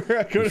 Everywhere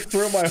I go to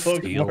throw my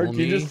hook, Mark,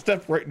 me? you just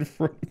step right in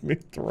front of me,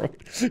 throw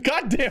it.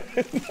 God damn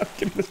it! I'm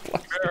getting this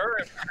plastic.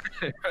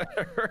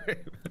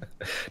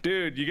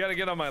 Dude, you gotta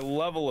get on my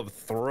level of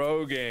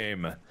throw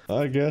game.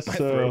 I guess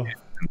so.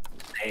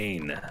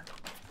 Insane.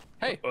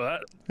 Hey. Well,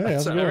 Hey,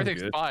 how's it going?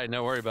 Everything's fine.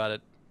 Don't worry about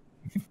it.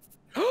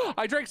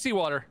 I drank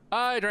seawater.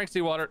 I drank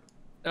seawater.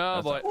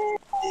 Oh boy.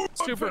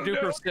 Super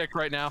duper sick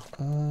right now.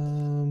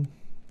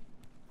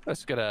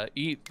 Just gonna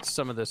eat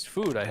some of this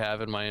food I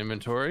have in my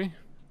inventory.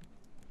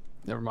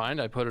 Never mind,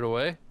 I put it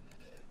away.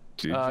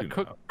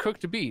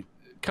 Cooked a beet.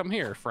 Come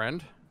here,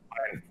 friend.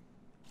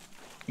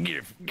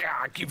 Give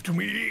to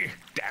me,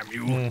 damn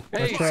you.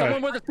 Hey,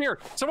 someone with a spear!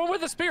 Someone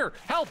with a spear!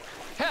 Help!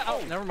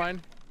 Oh, never mind.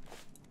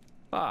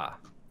 Ah,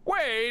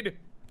 Wade!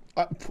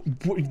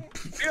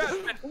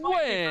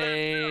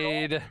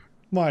 Wade!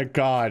 My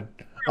God,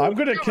 I'm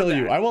gonna kill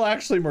you. I will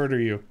actually murder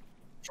you.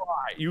 Try.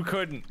 You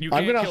couldn't. You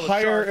I'm can't gonna kill a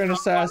hire shark. an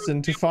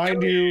assassin to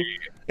find you.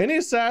 Any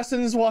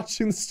assassins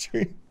watching the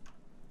stream?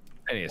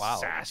 Any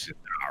assassin?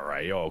 All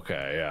right.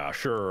 Okay. Yeah.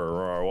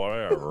 Sure.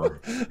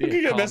 Whatever. You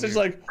can get a message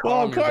like,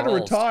 "Well, I'm kind of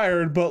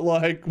retired, but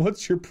like,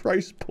 what's your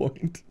price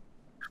point?"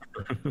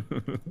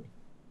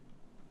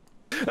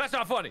 That's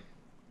not funny.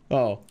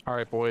 Oh. All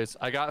right, boys.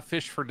 I got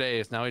fish for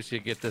days. Now we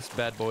should get this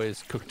bad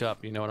boys cooked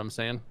up. You know what I'm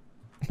saying?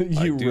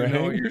 You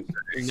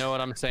know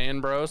what I'm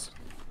saying, bros?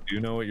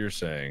 You know what you're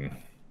saying.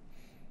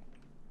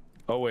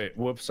 Oh wait,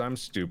 whoops, I'm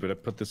stupid. I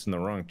put this in the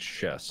wrong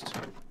chest.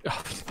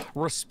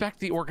 Respect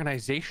the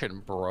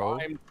organization,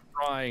 bro. I'm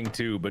trying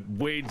to, but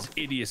Wade's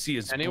idiocy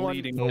is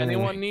bleeding.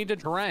 Anyone need a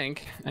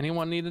drink?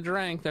 Anyone need a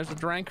drink? There's a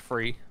drink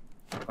free.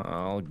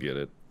 I'll get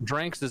it.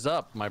 Drinks is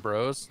up, my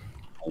bros.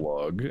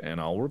 Plug, and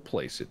I'll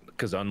replace it.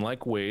 Because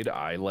unlike Wade,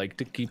 I like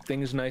to keep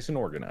things nice and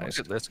organized.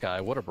 Look at this guy.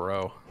 What a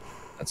bro.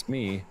 That's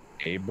me.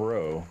 A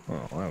bro.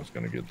 Oh, I was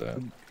gonna get that.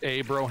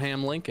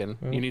 Abraham Lincoln.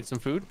 You need some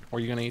food? Or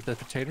are you gonna eat the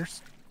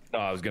potatoes? No,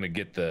 I was gonna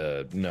get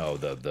the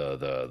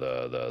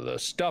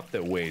stuff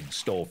that Wade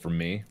stole from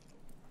me.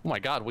 Oh my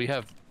God, we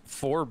have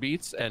 4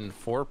 beets and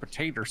 4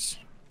 potatoes.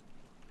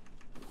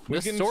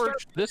 This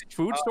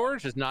food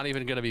storage is not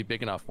even gonna be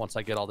big enough once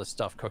I get all this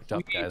stuff cooked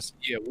up, guys.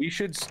 Yeah, we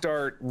should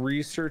start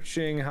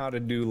researching how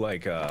to do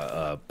like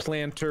a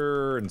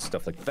planter and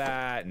stuff like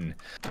that. And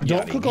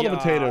don't cook all the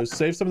potatoes.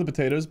 Save some of the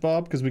potatoes,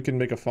 Bob, because we can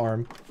make a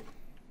farm.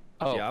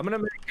 Oh yeah, I'm gonna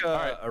make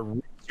a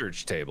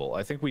research table.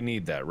 I think we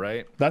need that,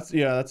 right?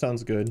 That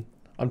sounds good.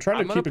 I'm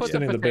trying to keep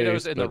extending the base.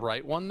 Potatoes in the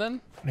right one then.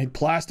 I need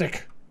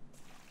plastic.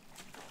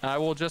 I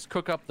will just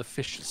cook up the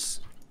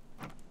fishes.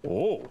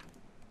 Oh,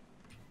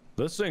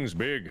 this thing's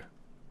big.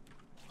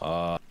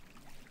 Where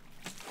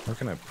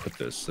can I put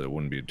this so it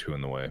wouldn't be too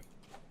in the way?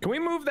 Can we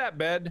move that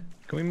bed?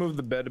 Can we move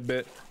the bed a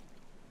bit?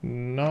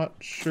 Not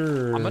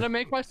sure. I'm gonna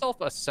make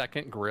myself a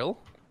second grill.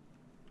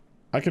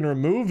 I can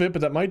remove it,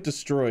 but that might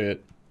destroy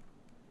it.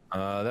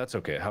 That's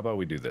okay. How about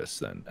we do this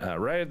then?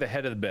 Right at the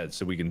head of the bed,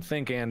 so we can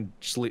think and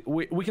sleep.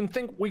 We can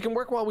think. We can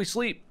work while we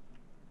sleep.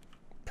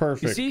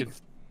 Perfect. You see?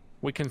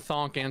 We can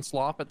thonk and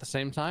slop at the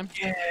same time.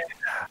 Yeah,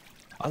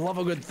 I love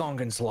a good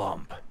thonk and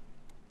slump.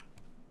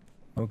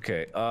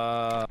 Okay.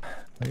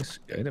 Place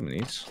item in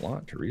each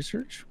slot to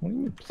research. What do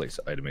you mean place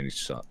item in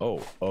each slot?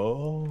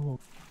 Oh.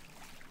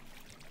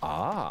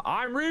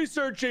 I'm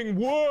researching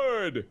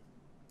wood.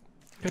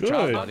 Good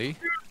job, buddy.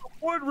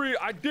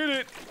 I did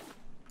it.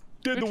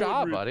 Good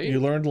job, buddy. You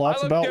learned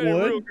lots about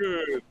wood. Real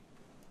good.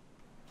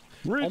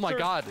 Oh my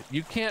God!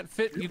 You can't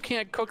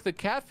cook the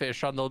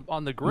catfish on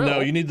the grill. No,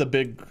 you need the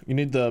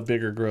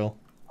bigger grill.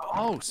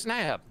 Oh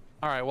snap!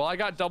 All right, well I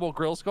got double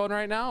grills going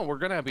right now. We're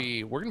gonna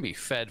be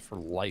fed for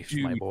life,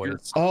 my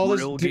boys.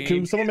 Oh,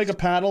 can someone make a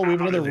paddle? We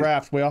have another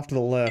raft way off to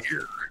the left.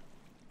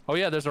 Oh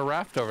yeah, there's a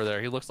raft over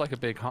there. He looks like a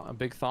big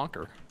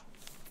thonker.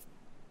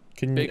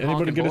 Can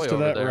anybody get us to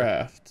that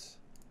raft?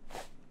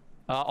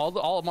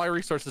 All of my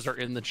resources are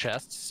in the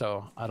chest,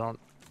 so I don't.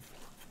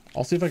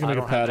 I'll see if I can make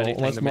a paddle.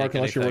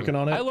 Unless you're working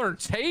on it. I learned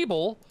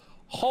table.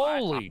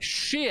 Holy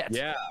shit!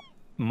 Yeah,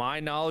 my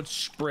knowledge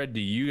spread to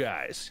you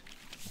guys.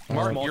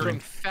 Mark, you're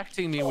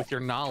infecting me with your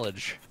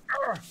knowledge.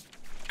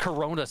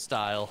 Corona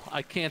style.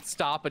 I can't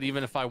stop it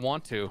even if I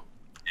want to.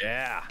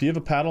 Yeah. Do you have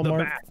a paddle,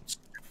 Mark?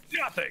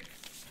 Nothing.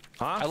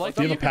 Huh? I like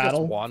Do you have a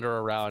paddle? Just wander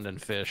around and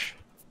fish.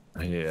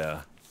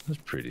 Yeah, that's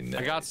pretty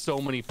nice. I got so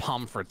many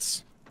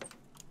pomfrets.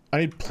 I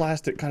need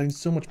plastic. God, I need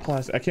so much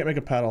plastic. I can't make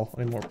a paddle.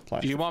 I need more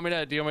plastic. Do you want me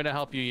to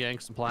help you yank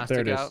some plastic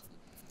there it is. out?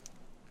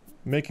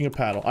 Making a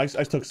paddle. I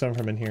took some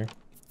from in here.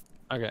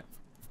 Okay.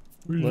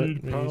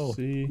 Let me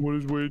see. What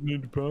is Wade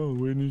need to paddle?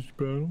 Wade needs to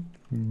paddle?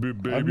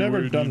 I've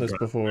never done this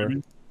before.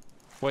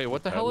 Wait,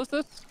 what the hell is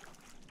this?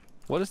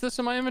 What is this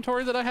in my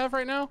inventory that I have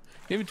right now?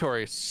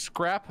 Inventory,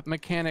 scrap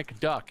mechanic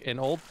duck. An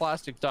old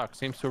plastic duck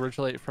seems to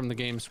originate from the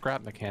game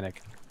Scrap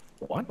Mechanic.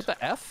 What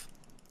the F?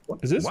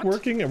 Is this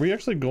working? Are we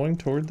actually going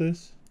toward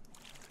this?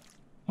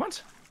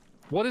 What?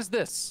 What is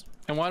this?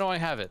 And why do I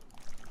have it?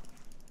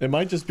 It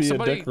might just be a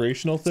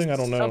decorational thing. I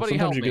don't know.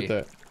 Sometimes you get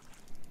that.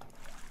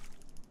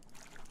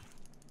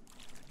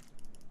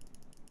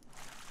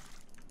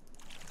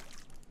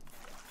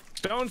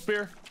 Stone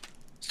spear.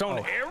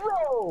 Stone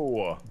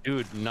arrow.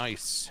 Dude,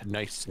 nice. Over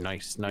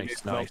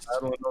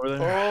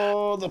there.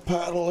 Oh, the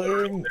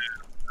paddling.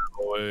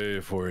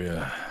 Way for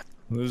you.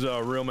 This is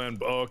a real man.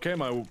 Okay,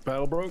 my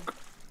paddle broke.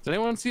 Does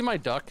anyone see my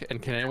duck?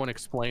 And can anyone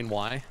explain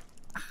why?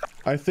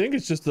 I think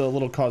it's just a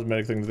little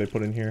cosmetic thing that they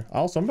put in here.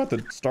 Also, I'm about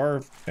to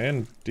starve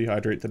and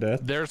dehydrate to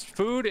death. There's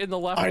food in the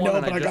left one. I know,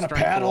 but I got a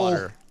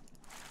paddle.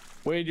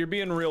 Wade, you're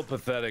being real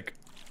pathetic.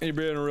 You're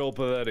being real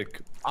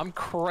pathetic. I'm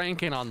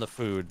cranking on the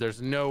food.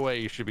 There's no way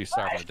you should be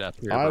starving to death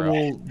here, I bro.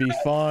 will be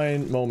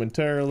fine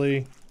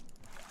momentarily.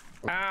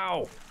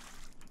 Ow.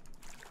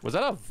 Was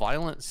that a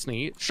violent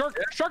sneeze? Shark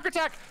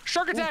attack!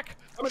 Shark attack!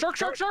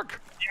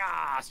 Shark!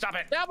 Yeah, stop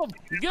it. Stab him!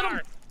 Get him!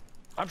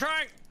 I'm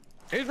trying.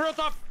 He's real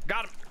tough.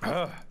 Got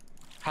him.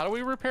 How do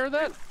we repair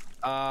that?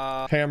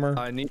 Hammer.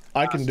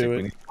 I can do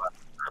it.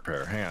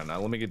 Repair. Hang on. Now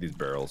let me get these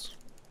barrels.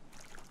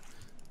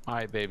 All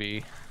right,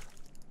 baby.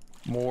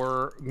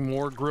 More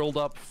grilled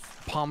up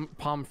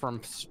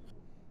pomfrets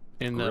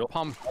in the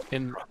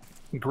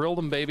grilled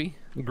them, baby.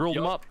 Grilled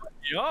them up.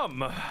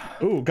 Yum.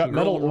 Ooh, got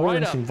metal ore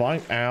and some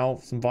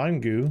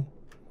vine goo.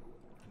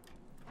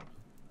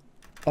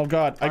 Oh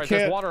God, I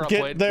can't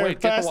get there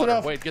fast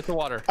enough. Wait, get the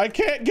water. I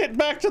can't get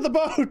back to the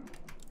boat.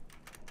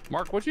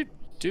 Mark, what'd you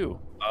do?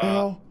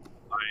 Okay,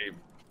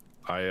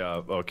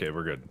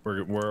 we're good.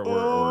 We're good.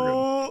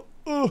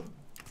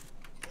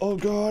 Oh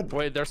God.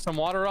 Wait, there's some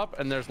water up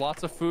and there's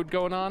lots of food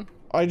going on.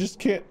 I just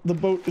can't. The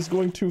boat is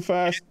going too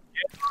fast.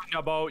 Get on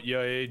the boat, you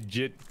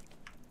idiot.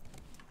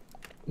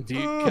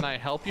 Can I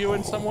help you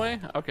in some way?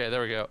 Okay,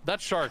 there we go.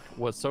 That shark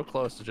was so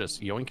close to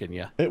just yoinking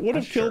you. It would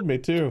have killed me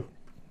too.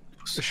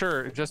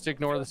 Sure, just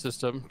ignore the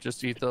system.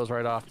 Just eat those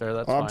right off there.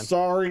 That's fine. I'm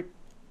sorry.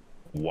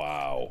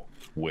 Wow,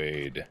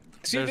 Wade.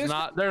 There's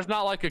not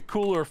like a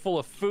cooler full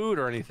of food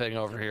or anything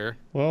over here.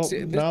 Well,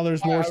 now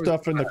there's more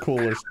stuff in the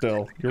cooler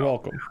still. You're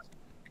welcome.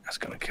 That's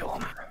gonna kill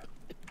him.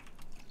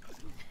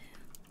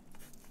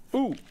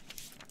 Ooh,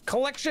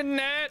 collection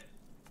net.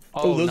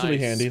 Oh, those will be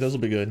handy. Those will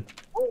be good.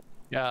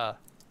 Yeah.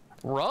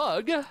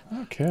 Rug.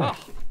 Okay. Oh,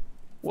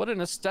 what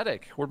an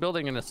aesthetic. We're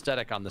building an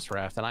aesthetic on this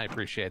raft, and I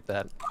appreciate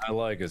that. I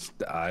like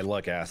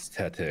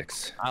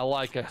aesthetics. I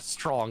like a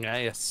strong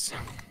ass.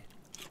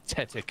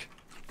 Aesthetic.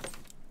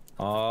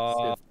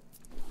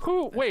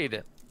 Wait.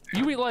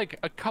 You eat like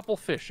a couple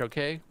fish,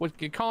 okay?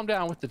 Calm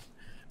down with the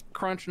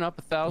crunching up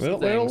 1,000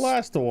 things. It'll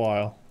last a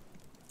while.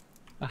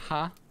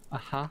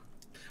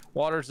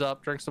 Water's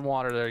up. Drink some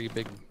water there, you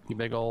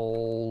big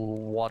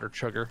old water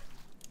chugger.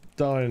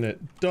 Done it.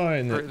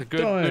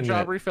 Good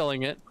job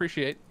refilling it.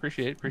 Appreciate.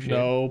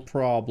 No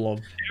problem.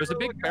 There's a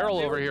big barrel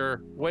over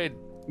here. Wade,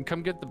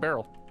 come get the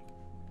barrel.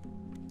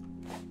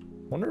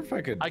 Wonder if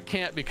I could. I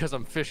can't because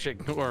I'm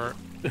fishing, or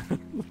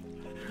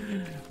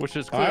which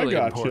is clearly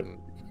important.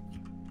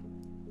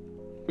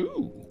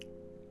 Ooh.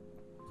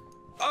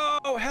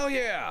 Oh hell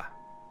yeah!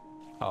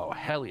 Oh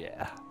hell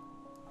yeah!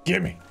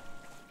 Gimme.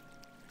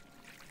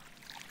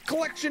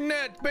 Collection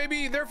net,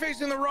 baby. They're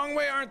facing the wrong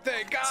way, aren't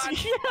they? God.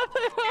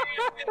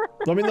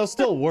 I mean, they'll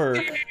still work.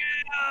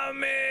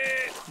 Damn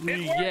it.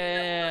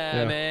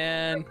 Yeah,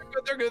 man.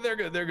 They're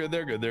good.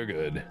 They're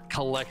good.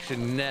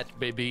 Collection net,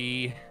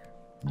 baby.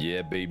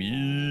 Yeah,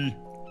 baby.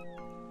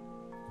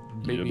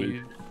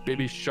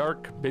 Baby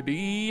shark,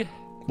 baby.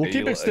 We'll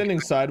keep extending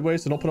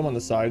sideways, so don't put them on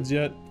the sides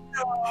yet.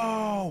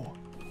 Oh,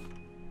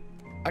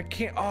 I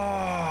can't.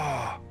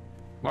 Oh.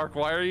 Mark,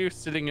 why are you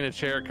sitting in a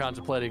chair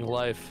contemplating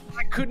life?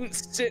 I couldn't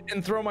sit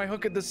and throw my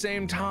hook at the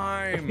same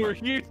time. Did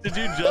you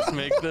just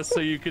make this so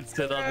you could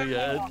sit on the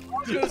edge?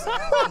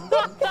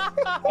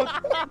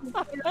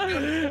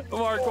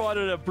 Mark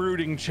wanted a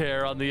brooding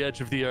chair on the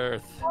edge of the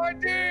earth. I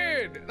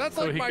did. That's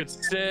so like he my. could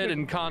sit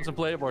and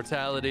contemplate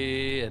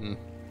mortality and.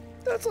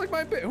 That's like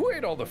my. Who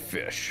ate all the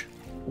fish?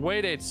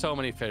 Wade ate so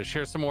many fish.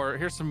 Here's some more.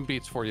 Here's some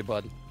beets for you,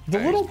 bud. The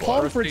little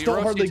pomfrets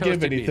don't hardly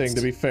give anything, beets.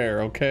 to be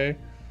fair, okay?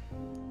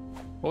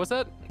 What was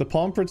that? The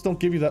pomfrets don't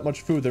give you that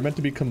much food. They're meant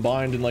to be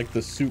combined in like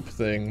the soup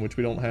thing, which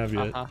we don't have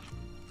yet.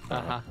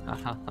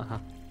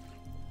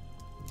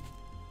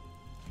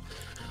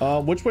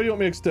 Which way do you want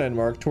me to extend,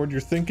 Mark? Toward your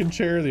thinking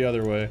chair or the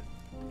other way?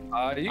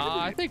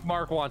 I think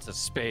Mark wants a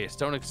space.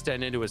 Don't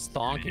extend into his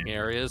thonking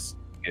areas.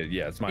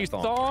 Yeah, it's my He's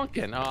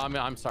thonking. Oh,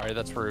 I'm sorry.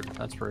 That's rude.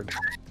 That's rude.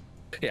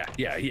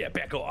 Yeah.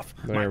 Back off.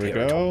 There we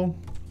go.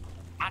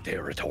 My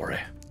territory.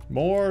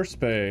 More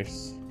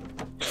space.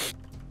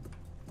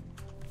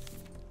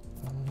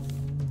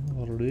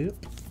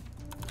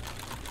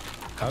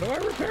 How do I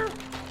repair?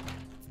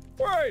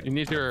 Wait. You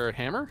need your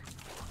hammer?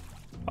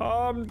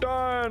 I'm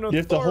dying. You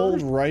have to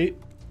hold right,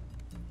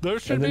 There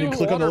should and then be you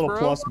click on the water, little bro.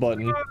 plus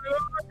button.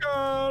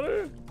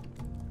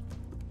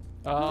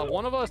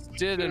 One of us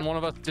did, and one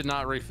of us did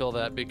not refill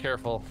that. Be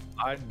careful.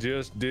 I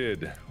just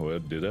did.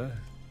 What did I?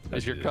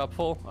 Is your cup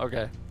full?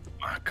 Okay.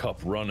 My cup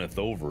runneth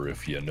over,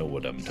 if you know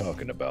what I'm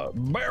talking about.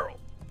 Barrel.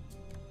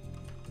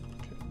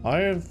 I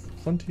have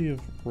plenty of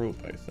rope,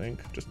 I think.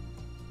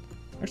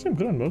 Actually, I'm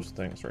good on most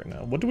things right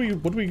now. What do we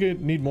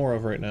need more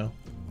of right now?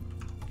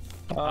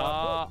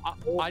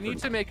 I need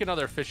to make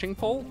another fishing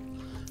pole.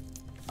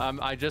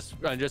 I just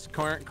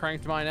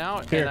cranked mine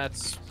out, Here. and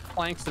that's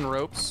planks and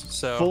ropes.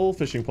 So Full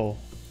fishing pole.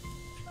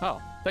 Oh,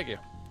 thank you.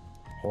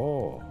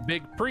 Oh.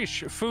 Big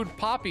preach, food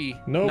poppy.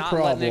 No not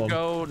problem. letting it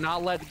go.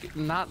 Not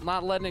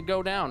letting it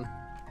go down.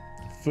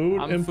 Food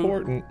I'm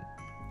important.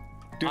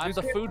 Dude, I'm this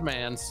the game's food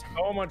man's.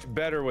 so much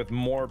better with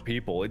more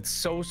people. It's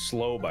so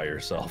slow by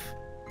yourself.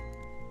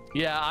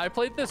 Yeah, I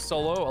played this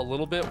solo a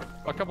little bit,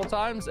 a couple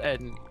times,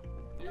 and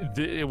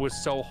it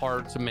was so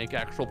hard to make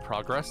actual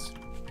progress.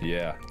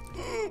 Yeah.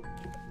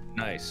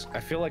 Nice. I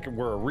feel like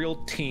we're a real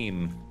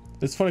team.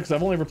 It's funny because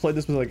I've only ever played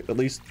this with like at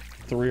least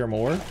 3 or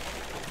more.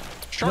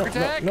 Shark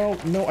attack! No,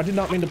 I did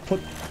not mean to put.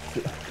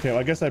 Okay, well,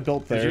 I guess I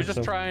built there. Did you just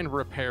so... try and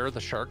repair the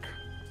shark?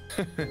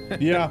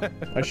 Yeah,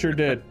 I sure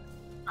did.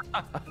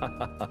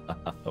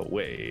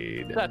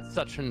 Wade. That's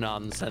such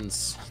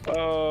nonsense.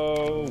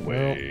 Oh, Well,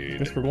 Wade. I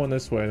guess we're going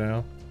this way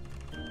now.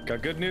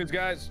 Got good news,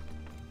 guys.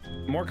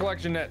 More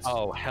collection nets.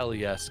 Oh hell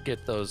yes!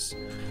 Get those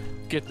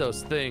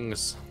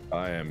things.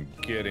 I am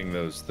getting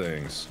those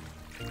things.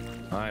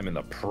 I'm in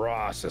the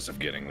process of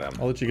getting them.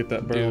 I'll let you get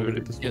that barrel. Dude,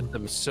 Get this get one.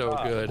 them so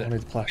I good.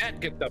 need the plastic. Net,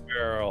 get the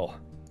barrel.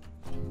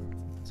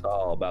 It's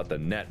all about the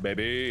net,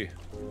 baby.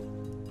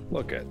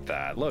 Look at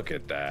that. Look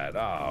at that.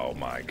 Oh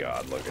my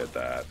God, look at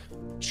that.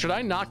 Should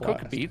I not cook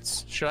Plastic.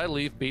 beets? Should I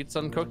leave beets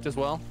uncooked as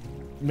well?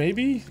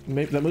 Maybe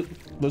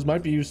those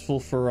might be useful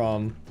for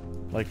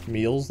like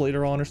meals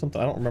later on or something.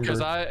 I don't remember.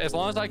 Because as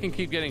long as I can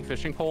keep getting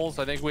fishing poles,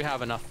 I think we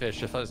have enough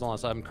fish. As long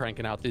as I'm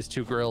cranking out these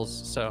 2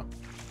 grills, so.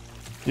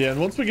 Yeah,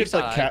 and once we get to,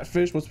 like Besides-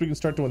 catfish, once we can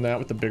start doing that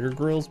with the bigger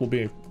grills, we'll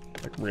be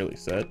like really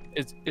set.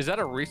 Is that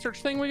a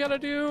research thing we gotta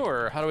do,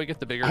 or how do we get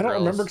the bigger I don't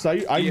grills? remember because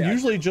I Yeah.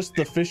 usually just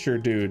the fisher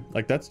dude.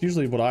 Like that's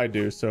usually what I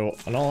do. So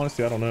in all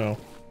honesty, I don't know.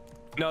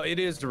 No, it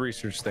is the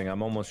research thing.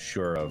 I'm almost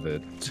sure of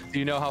it. Do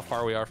you know how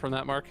far we are from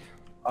that, Mark?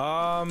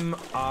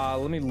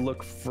 Let me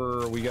look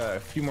for. We got a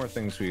few more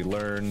things we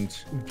learned.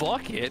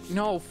 Bucket?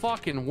 No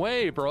fucking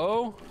way,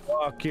 bro.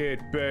 Bucket,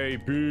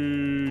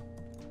 baby.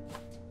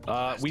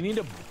 We need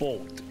a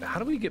bolt. How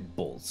do we get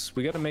bolts?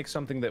 We got to make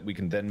something that we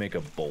can then make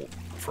a bolt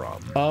from.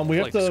 We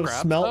have Like to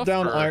scrap smelt stuff,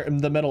 down or-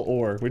 the metal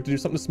ore. We have to do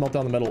something to smelt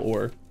down the metal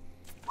ore.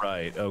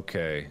 Right.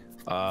 Okay.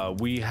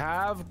 We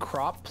have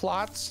crop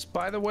plots,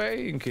 by the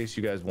way, in case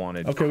you guys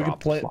wanted. Okay, we crop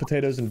could plant plots.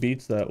 potatoes and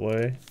beets that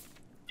way.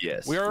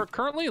 Yes. We are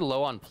currently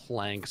low on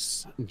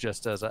planks,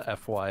 just as a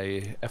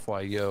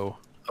FYO.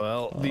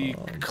 Well, the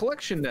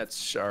collection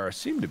nets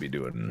seem to be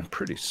doing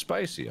pretty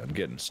spicy on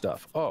getting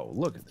stuff. Oh,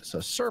 look at this,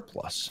 a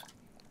surplus.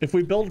 If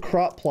we build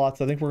crop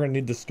plots, I think we're gonna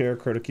need the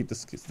scarecrow to keep the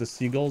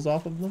seagulls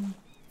off of them.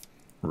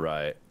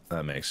 Right,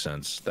 that makes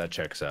sense. That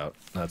checks out.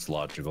 That's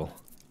logical.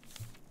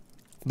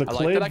 The I like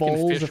clay that I can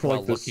bowls fish are for while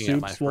like the looking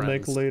at my soups we'll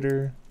make friends.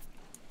 later.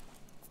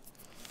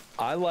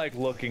 I like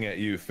looking at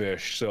you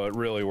fish, so it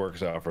really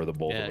works out for the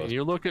both Yeah, of us.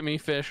 you look at me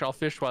fish, I'll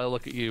fish while I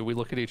look at you. We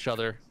look at each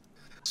other.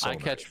 So I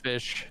catch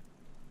fish,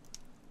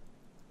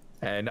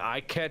 and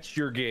I catch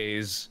your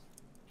gaze.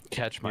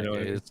 catch my You know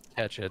what I mean? gaze,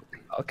 catch it.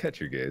 I'll catch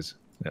your gaze.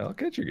 Yeah, I'll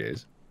catch your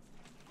gaze.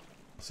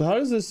 So how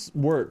does this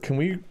work? Do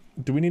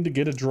we need to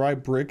get a dry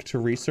brick to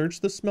research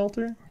the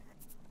smelter?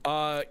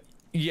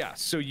 Yeah,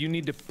 so you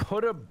need to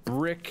put a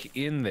brick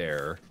in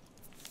there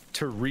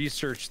to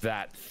research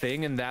that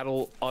thing, and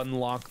that'll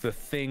unlock the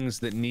things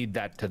that need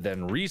that to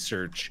then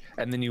research,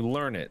 and then you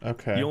learn it.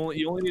 Okay. You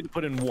only need to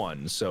put in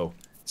one, so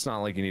it's not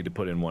like you need to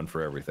put in one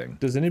for everything.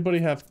 Does anybody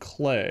have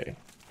clay?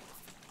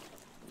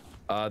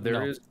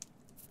 There is.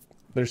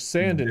 There's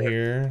sand in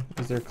here.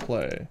 Is there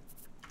clay?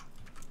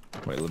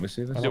 Wait, let me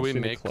see this. Do we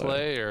make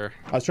clay or?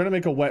 I was trying to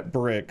make a wet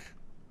brick,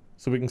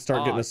 so we can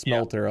start getting a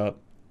smelter up.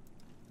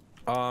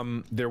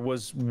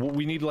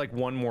 We need like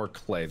one more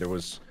clay.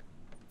 There's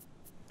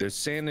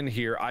sand in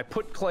here. I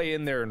put clay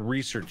in there and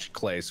researched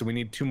clay, so we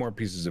need 2 more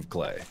pieces of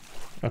clay.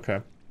 Okay.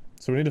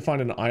 So we need to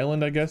find an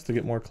island, I guess, to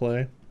get more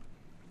clay.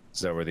 Is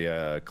that where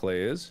the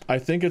clay is? I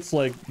think it's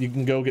like you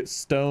can go get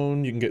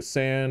stone, you can get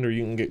sand, or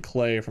you can get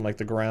clay from like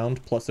the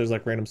ground. Plus there's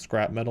like random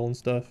scrap metal and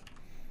stuff.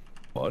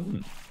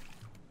 Fun.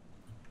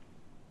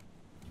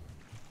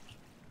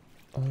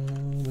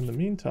 In the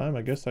meantime,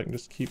 I guess I can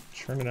just keep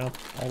churning out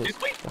all this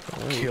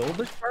fucking wood. Kill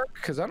the shark?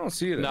 Because I don't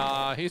see it.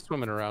 Nah, he's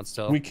swimming around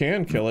still. We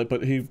can kill it,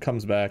 but he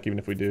comes back even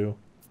if we do.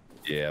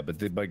 Yeah, but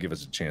they might give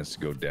us a chance to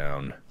go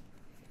down.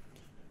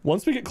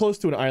 Once we get close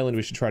to an island,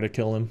 we should try to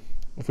kill him.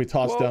 If we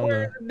toss down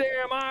where's the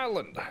damn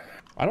island?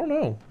 I don't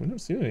know. We haven't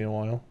seen it in a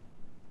while.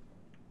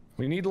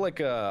 We need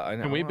like a...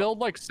 Can we build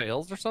like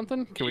sails or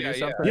something? Can we do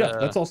something? Yeah,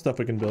 that's all stuff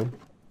we can build.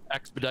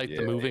 Expedite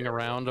the moving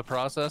around a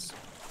process.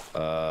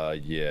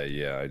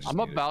 Yeah. I'm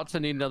about to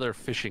need another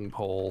fishing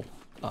pole.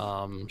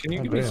 Can you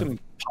give me some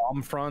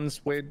palm fronds,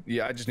 Wade?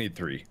 Yeah, I just need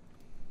 3.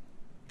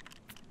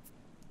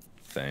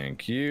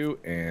 Thank you.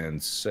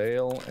 And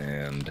sail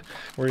and...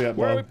 Where you at,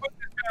 Where Bob? we put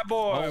this bad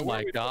boy? Oh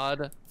my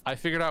god. I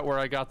figured out where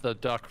I got the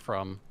duck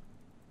from.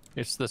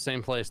 It's the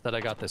same place that I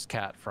got this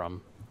cat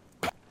from.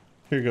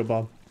 Here you go,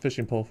 Bob.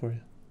 Fishing pole for you.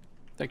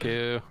 Thank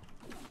you.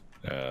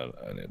 I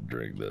need to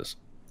drink this.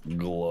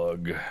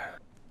 Glug.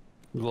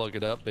 Glug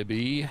it up,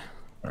 baby.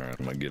 All right,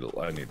 I'm gonna get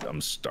it. I'm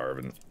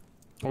starving.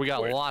 We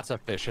got lots of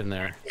fish in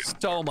there.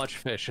 So much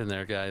fish in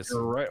there, guys.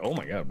 You're right. Oh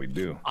my god, we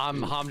do.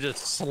 I'm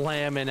just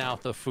slamming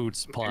out the food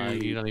supply.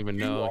 You don't even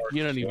know.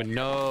 You don't even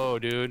know,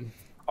 dude.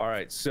 All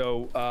right,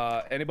 so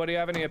anybody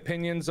have any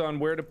opinions on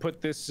where to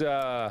put this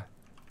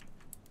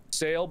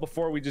sail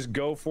before we just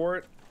go for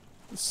it?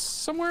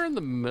 Somewhere in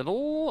the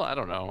middle? I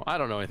don't know. I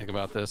don't know anything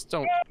about this.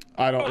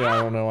 I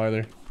don't know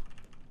either.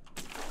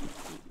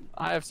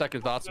 I have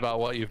second thoughts about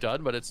what you've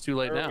done, but it's too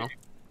late now.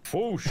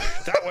 Whoosh,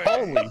 that way.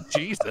 Holy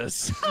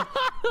Jesus.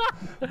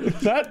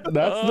 That's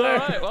there.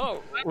 Right,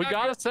 well, we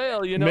got a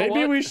sail, you know.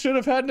 Maybe what? we should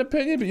have had an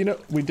opinion, but you know,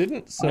 we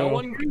didn't, so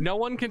No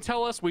one can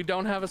tell us we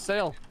don't have a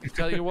sail. I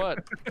tell you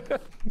what.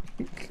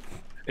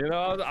 You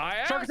know,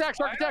 Shark attack,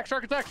 shark attack,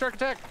 shark attack, shark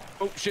attack.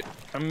 Oh shit,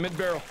 I'm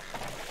mid-barrel.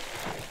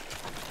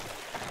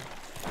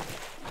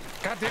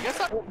 God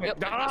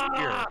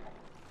damn.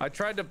 I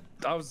tried to,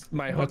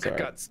 my hook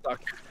got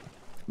stuck.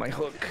 My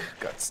hook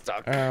got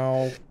stuck.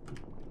 Ow.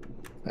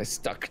 I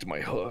stuck to my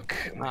hook.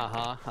 It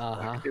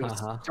was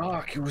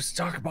stuck. It was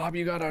stuck, Bob.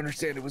 You gotta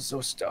understand, it was so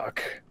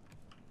stuck.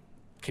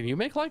 Can you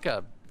make like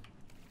a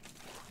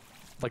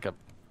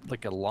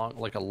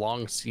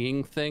long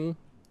seeing thing?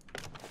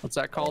 What's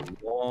that called?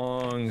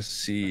 Long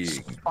seeing.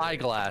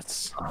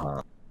 Spyglass.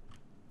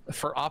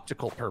 For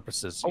optical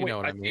purposes, you know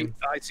what I mean.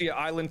 I see an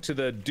island to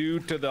the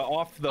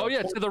off the. Oh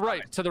yeah, to the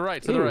right.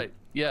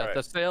 Yeah, right.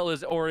 The sail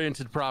is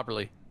oriented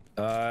properly.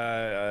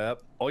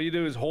 All you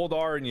do is hold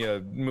R and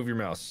you move your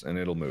mouse and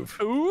it'll move.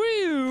 All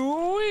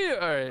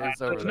right,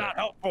 it's over That's there. not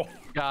helpful.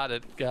 Got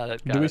it.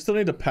 Do we still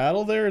need to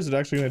paddle there? Or is it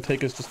actually going to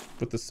take us just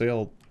with the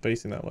sail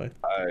facing that way?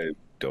 I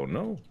don't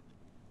know.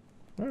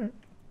 All right.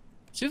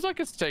 Seems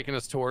like it's taking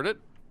us toward it.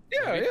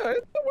 Yeah.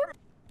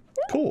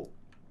 Cool.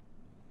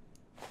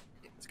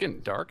 It's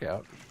getting dark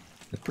out.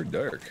 It's pretty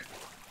dark.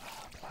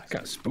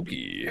 Kind of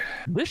spooky.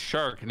 This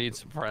shark needs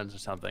some friends or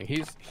something.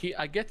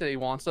 I get that he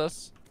wants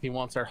us. He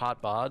wants our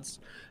hot bods,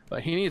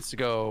 but he needs to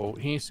go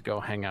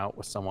hang out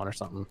with someone or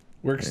something.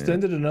 We're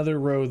extended another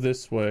row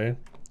this way.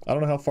 I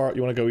don't know how far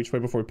you want to go each way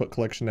before we put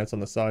collection nets on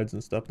the sides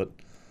and stuff, but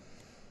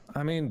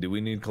I mean, do we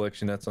need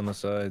collection nets on the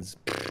sides?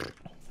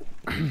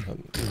 I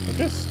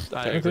guess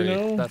I agree.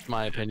 no. That's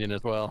my opinion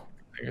as well.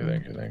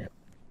 Thank you.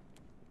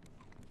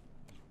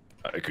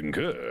 I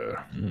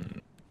concur.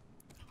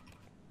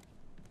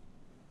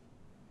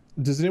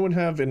 Does anyone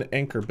have an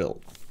anchor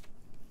built?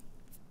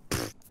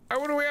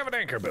 Why do we have an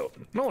anchor built?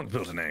 No one's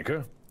built an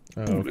anchor.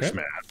 Okay.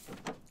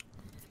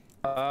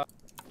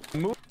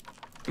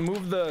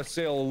 Move the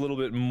sail a little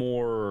bit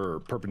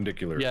more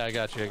perpendicular. Yeah, I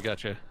got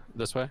you.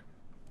 This way?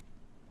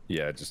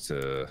 Yeah, just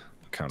to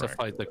counteract. To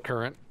fight the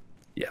current?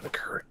 Yeah, the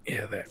current.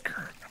 Yeah, that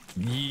current.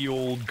 Ye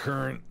old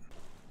current.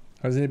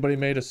 Has anybody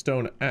made a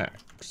stone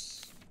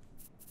axe?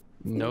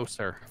 No,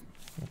 sir.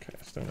 Okay,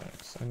 stone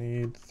axe. I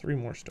need 3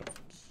 more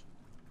stones.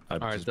 All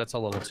right, that's a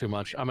little too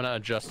much. I'm gonna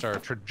adjust our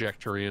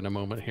trajectory in a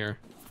moment here.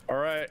 All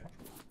right,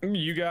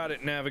 you got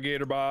it,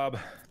 Navigator Bob.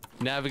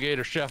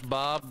 Navigator Chef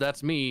Bob,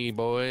 that's me,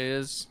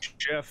 boys.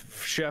 Chef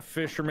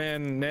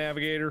Fisherman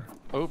Navigator.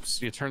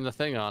 Oops, you turned the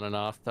thing on and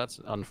off. That's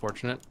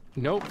unfortunate.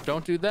 Nope,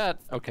 don't do that.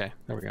 Okay,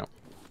 there we go.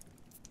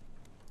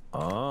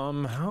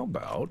 How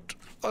about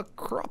a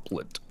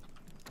croplet?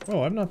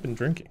 Oh, I've not been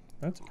drinking.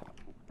 That's a problem.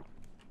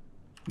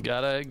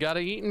 Gotta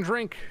eat and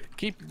drink.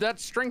 Keep that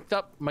strength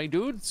up, my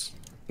dudes.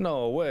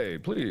 No way,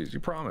 please. You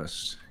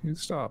promised. You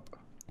stop.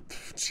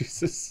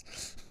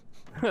 Jesus.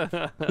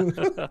 What?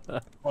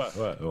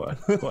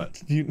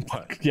 What?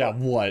 Yeah,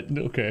 what?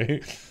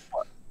 Okay.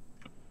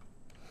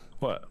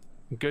 What?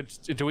 Good.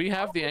 Do we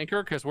have the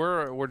anchor? Because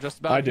we're just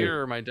about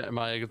here. My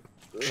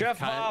Chef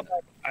Bob,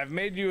 I've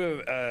made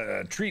you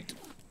a treat.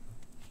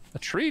 A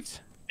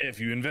treat? If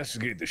you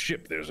investigate the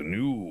ship, there's a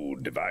new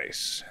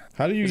device.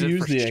 How do you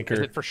use the anchor? Is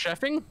it for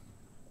chefing?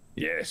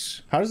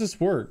 Yes. How does this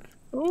work?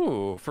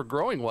 Ooh, for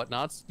growing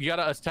whatnots. You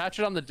gotta attach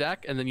it on the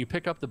deck, and then you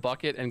pick up the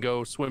bucket and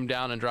go swim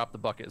down and drop the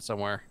bucket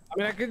somewhere. I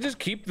mean, I could just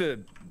keep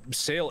the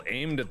sail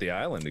aimed at the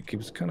island. It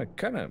keeps kind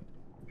of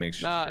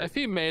makes. Nah, if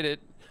he made it,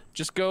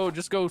 just go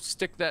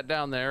stick that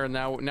down there, and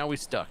now we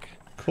stuck.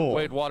 Cool.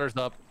 Wait, water's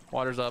up.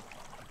 Water's up.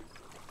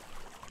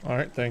 All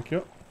right, thank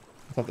you.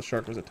 I thought the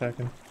shark was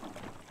attacking.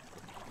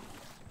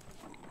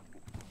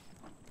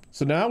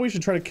 So now we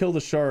should try to kill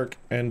the shark,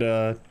 and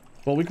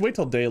well, we can wait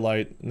till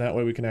daylight, and that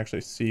way we can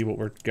actually see what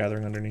we're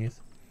gathering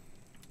underneath.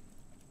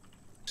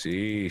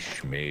 See,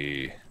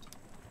 Shmee.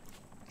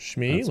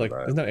 Shmee? Like,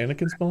 isn't that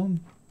Anakin's spawn?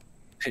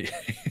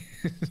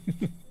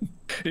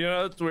 You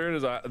know, what's weird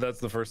is that's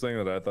the first thing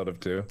that I thought of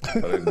too.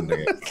 But I didn't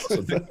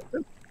think it.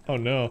 Oh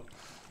no.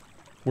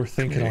 We're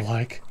thinking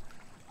alike.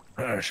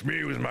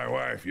 Shmee was my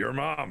wife, your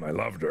mom. I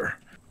loved her.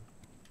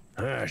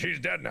 She's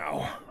dead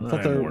now. I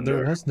thought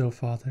there was no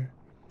father.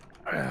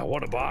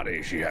 What a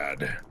body she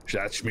had.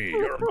 That's me,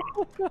 your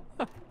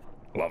mom.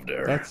 Loved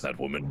her, that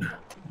woman.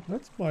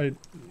 That's my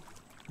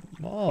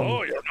mom.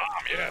 Oh, your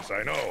mom, yes,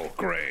 I know.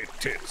 Great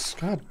tits.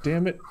 God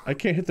damn it. I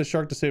can't hit the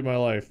shark to save my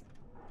life.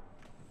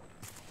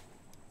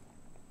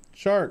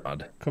 Shark,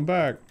 come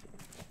back.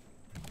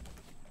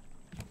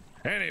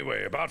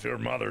 Anyway, about your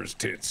mother's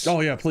tits. Oh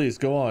yeah, please,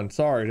 go on.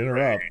 Sorry to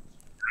interrupt.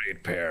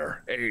 Great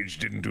pair. Age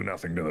didn't do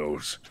nothing to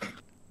those.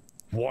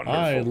 Wonderful.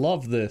 I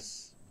love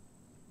this.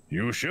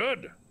 You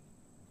should.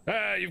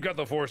 You've got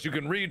the force. You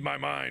can read my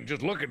mind.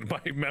 Just look at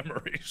my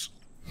memories.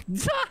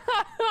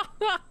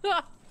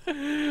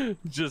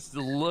 Just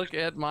look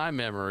at my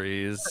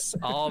memories.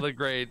 All the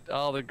great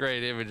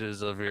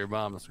images of your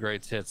mom's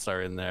great tits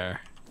are in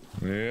there.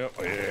 Yep.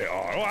 Yeah.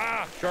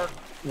 Oh, shark.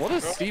 What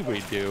does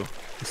seaweed do?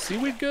 Is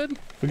seaweed good?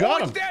 We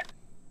got him. Dead.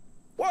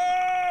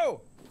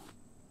 Whoa!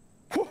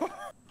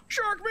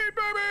 Shark meat,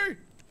 baby!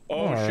 Oh,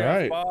 all Chef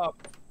right. Bob.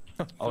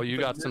 Oh, you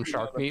got some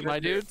shark meat, my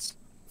dudes?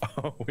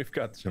 Oh, we've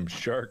got some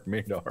shark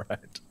meat, all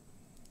right.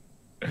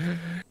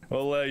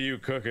 We'll let you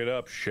cook it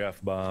up,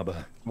 Chef Bob.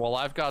 Well,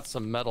 I've got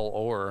some metal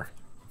ore.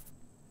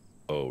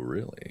 Oh,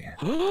 really?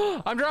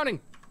 I'm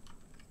drowning.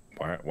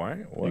 Why?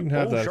 What? You can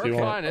have that if you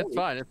want. Fine, it's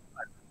fine. It's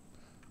fine.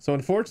 So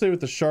unfortunately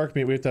with the shark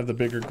meat, we have to have the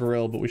bigger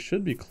grill, but we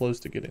should be close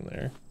to getting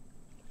there.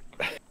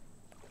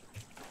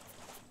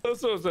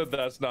 Also said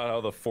that's not how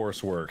the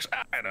force works.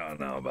 I don't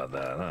know about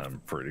that. I'm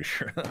pretty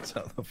sure that's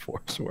how the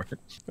force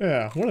works.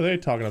 Yeah, what are they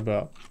talking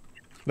about?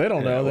 They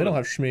don't know. They don't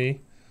have Shmee.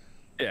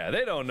 Yeah,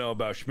 they don't know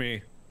about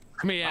Shmee.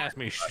 Shmee asked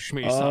me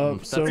Shmee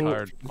something. So That's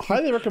hard.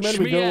 highly recommend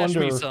we Shmee go asked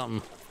under. me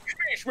something.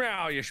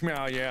 Shmee, you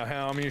shmeow, yeah,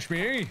 how me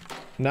Shmee?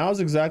 Now's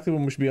exactly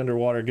when we should be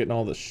underwater getting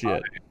all this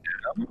shit.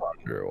 I'm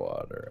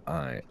underwater.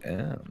 I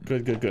am.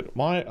 Good.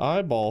 My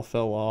eyeball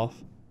fell off.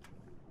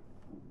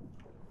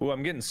 Oh,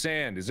 I'm getting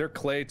sand. Is there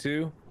clay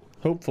too?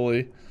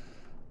 Hopefully.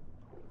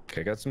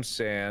 Okay, got some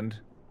sand.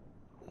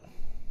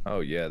 Oh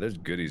yeah, there's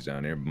goodies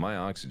down here, but my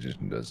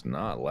oxygen does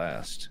not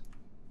last.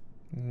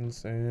 And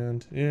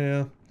sand.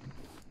 Yeah.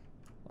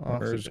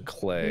 Where's Oxygen.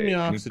 clay?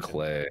 Yeah, Need oxygen.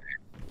 clay.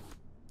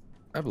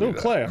 I believe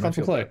that. Clay. I found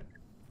some clay.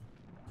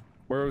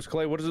 Where was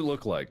clay? What does it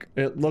look like?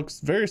 It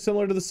looks very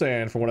similar to the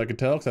sand from what I could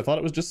tell, because I thought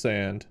it was just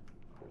sand.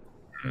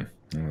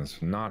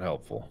 That's not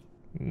helpful.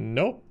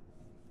 Nope.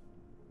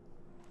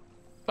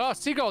 Oh,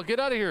 Seagull, get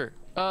out of here.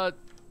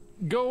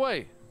 Go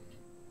away.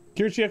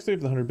 Kirchi actually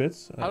have the 100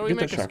 bits. How do we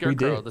make a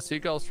scarecrow? The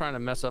seagull's trying to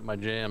mess up my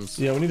jams.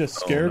 Yeah, we need a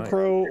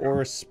scarecrow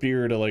or a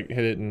spear to like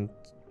hit it and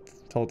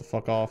tell it to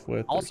fuck off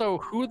with. Also,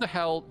 who the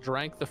hell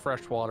drank the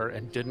fresh water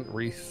and didn't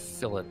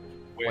refill it?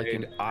 Like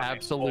an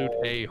absolute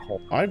a-hole.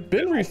 I've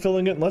been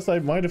refilling it, unless I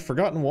might have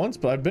forgotten once,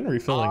 but I've been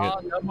refilling it.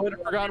 I might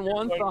have forgotten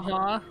once,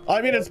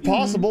 I mean, it's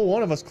possible.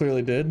 One of us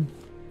clearly did.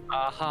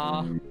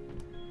 I'm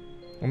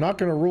not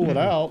gonna rule it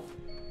out.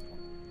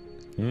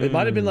 It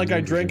might have been like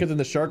I drank it and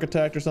the shark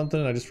attacked or something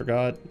and I just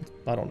forgot.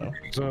 I don't know.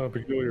 It's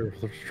peculiar.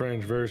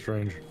 Strange, very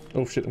strange.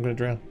 Oh shit, I'm gonna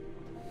drown.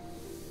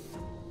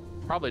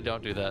 Probably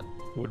don't do that,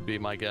 would be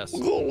my guess. He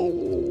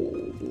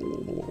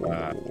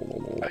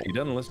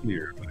doesn't listen to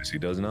your advice. He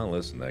does not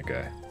listen, that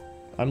guy.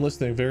 I'm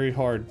listening very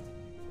hard.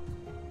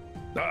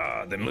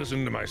 Then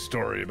listen to my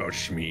story about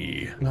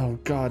Shmee. Oh,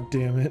 god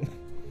damn it.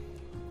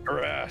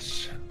 Her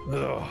ass.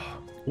 Ugh.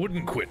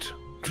 Wouldn't quit.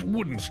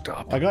 Wouldn't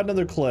stop. I got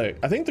another clay.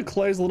 I think the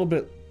clay is a little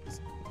bit...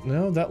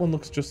 No, that one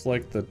looks just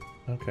like the...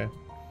 Okay.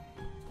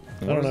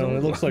 I don't know,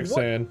 it looks like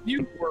sand.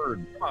 You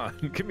word. Come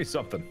on, give me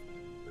something.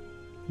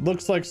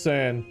 Looks like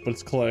sand, but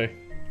it's clay.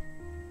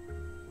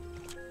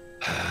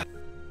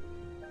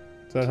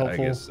 Is that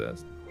helpful? I guess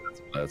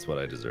that's what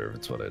I deserve.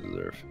 It's what I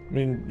deserve. I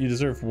mean, you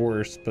deserve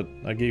worse, but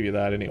I gave you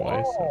that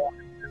anyway. So.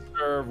 I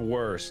deserve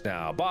worse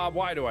now. Bob,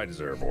 why do I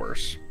deserve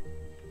worse?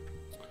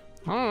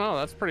 I don't know.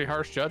 That's pretty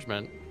harsh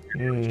judgment.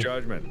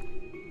 Judgment.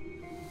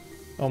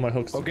 Oh, my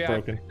hook's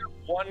broken.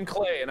 One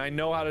clay, and I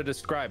know how to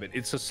describe it.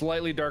 It's a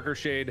slightly darker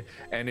shade,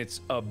 and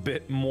it's a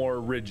bit more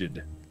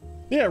rigid.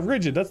 Yeah,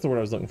 rigid. That's the word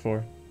I was looking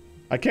for.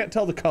 I can't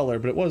tell the color,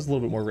 but it was a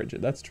little bit more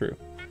rigid. That's true.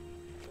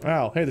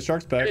 Wow. Hey, the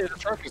shark's back. Hey, the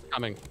shark is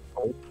coming.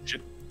 Oh,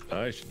 shit.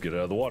 I should get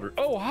out of the water.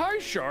 Oh, hi,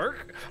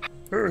 shark.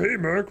 Oh, hey,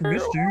 Mark.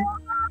 Missed you.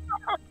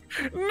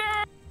 No.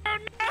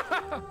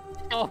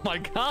 Oh my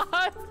god!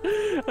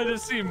 I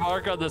just see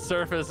Mark on the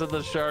surface of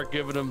the shark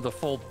giving him the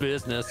full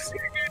business. He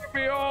gave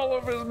me all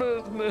of his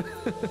business.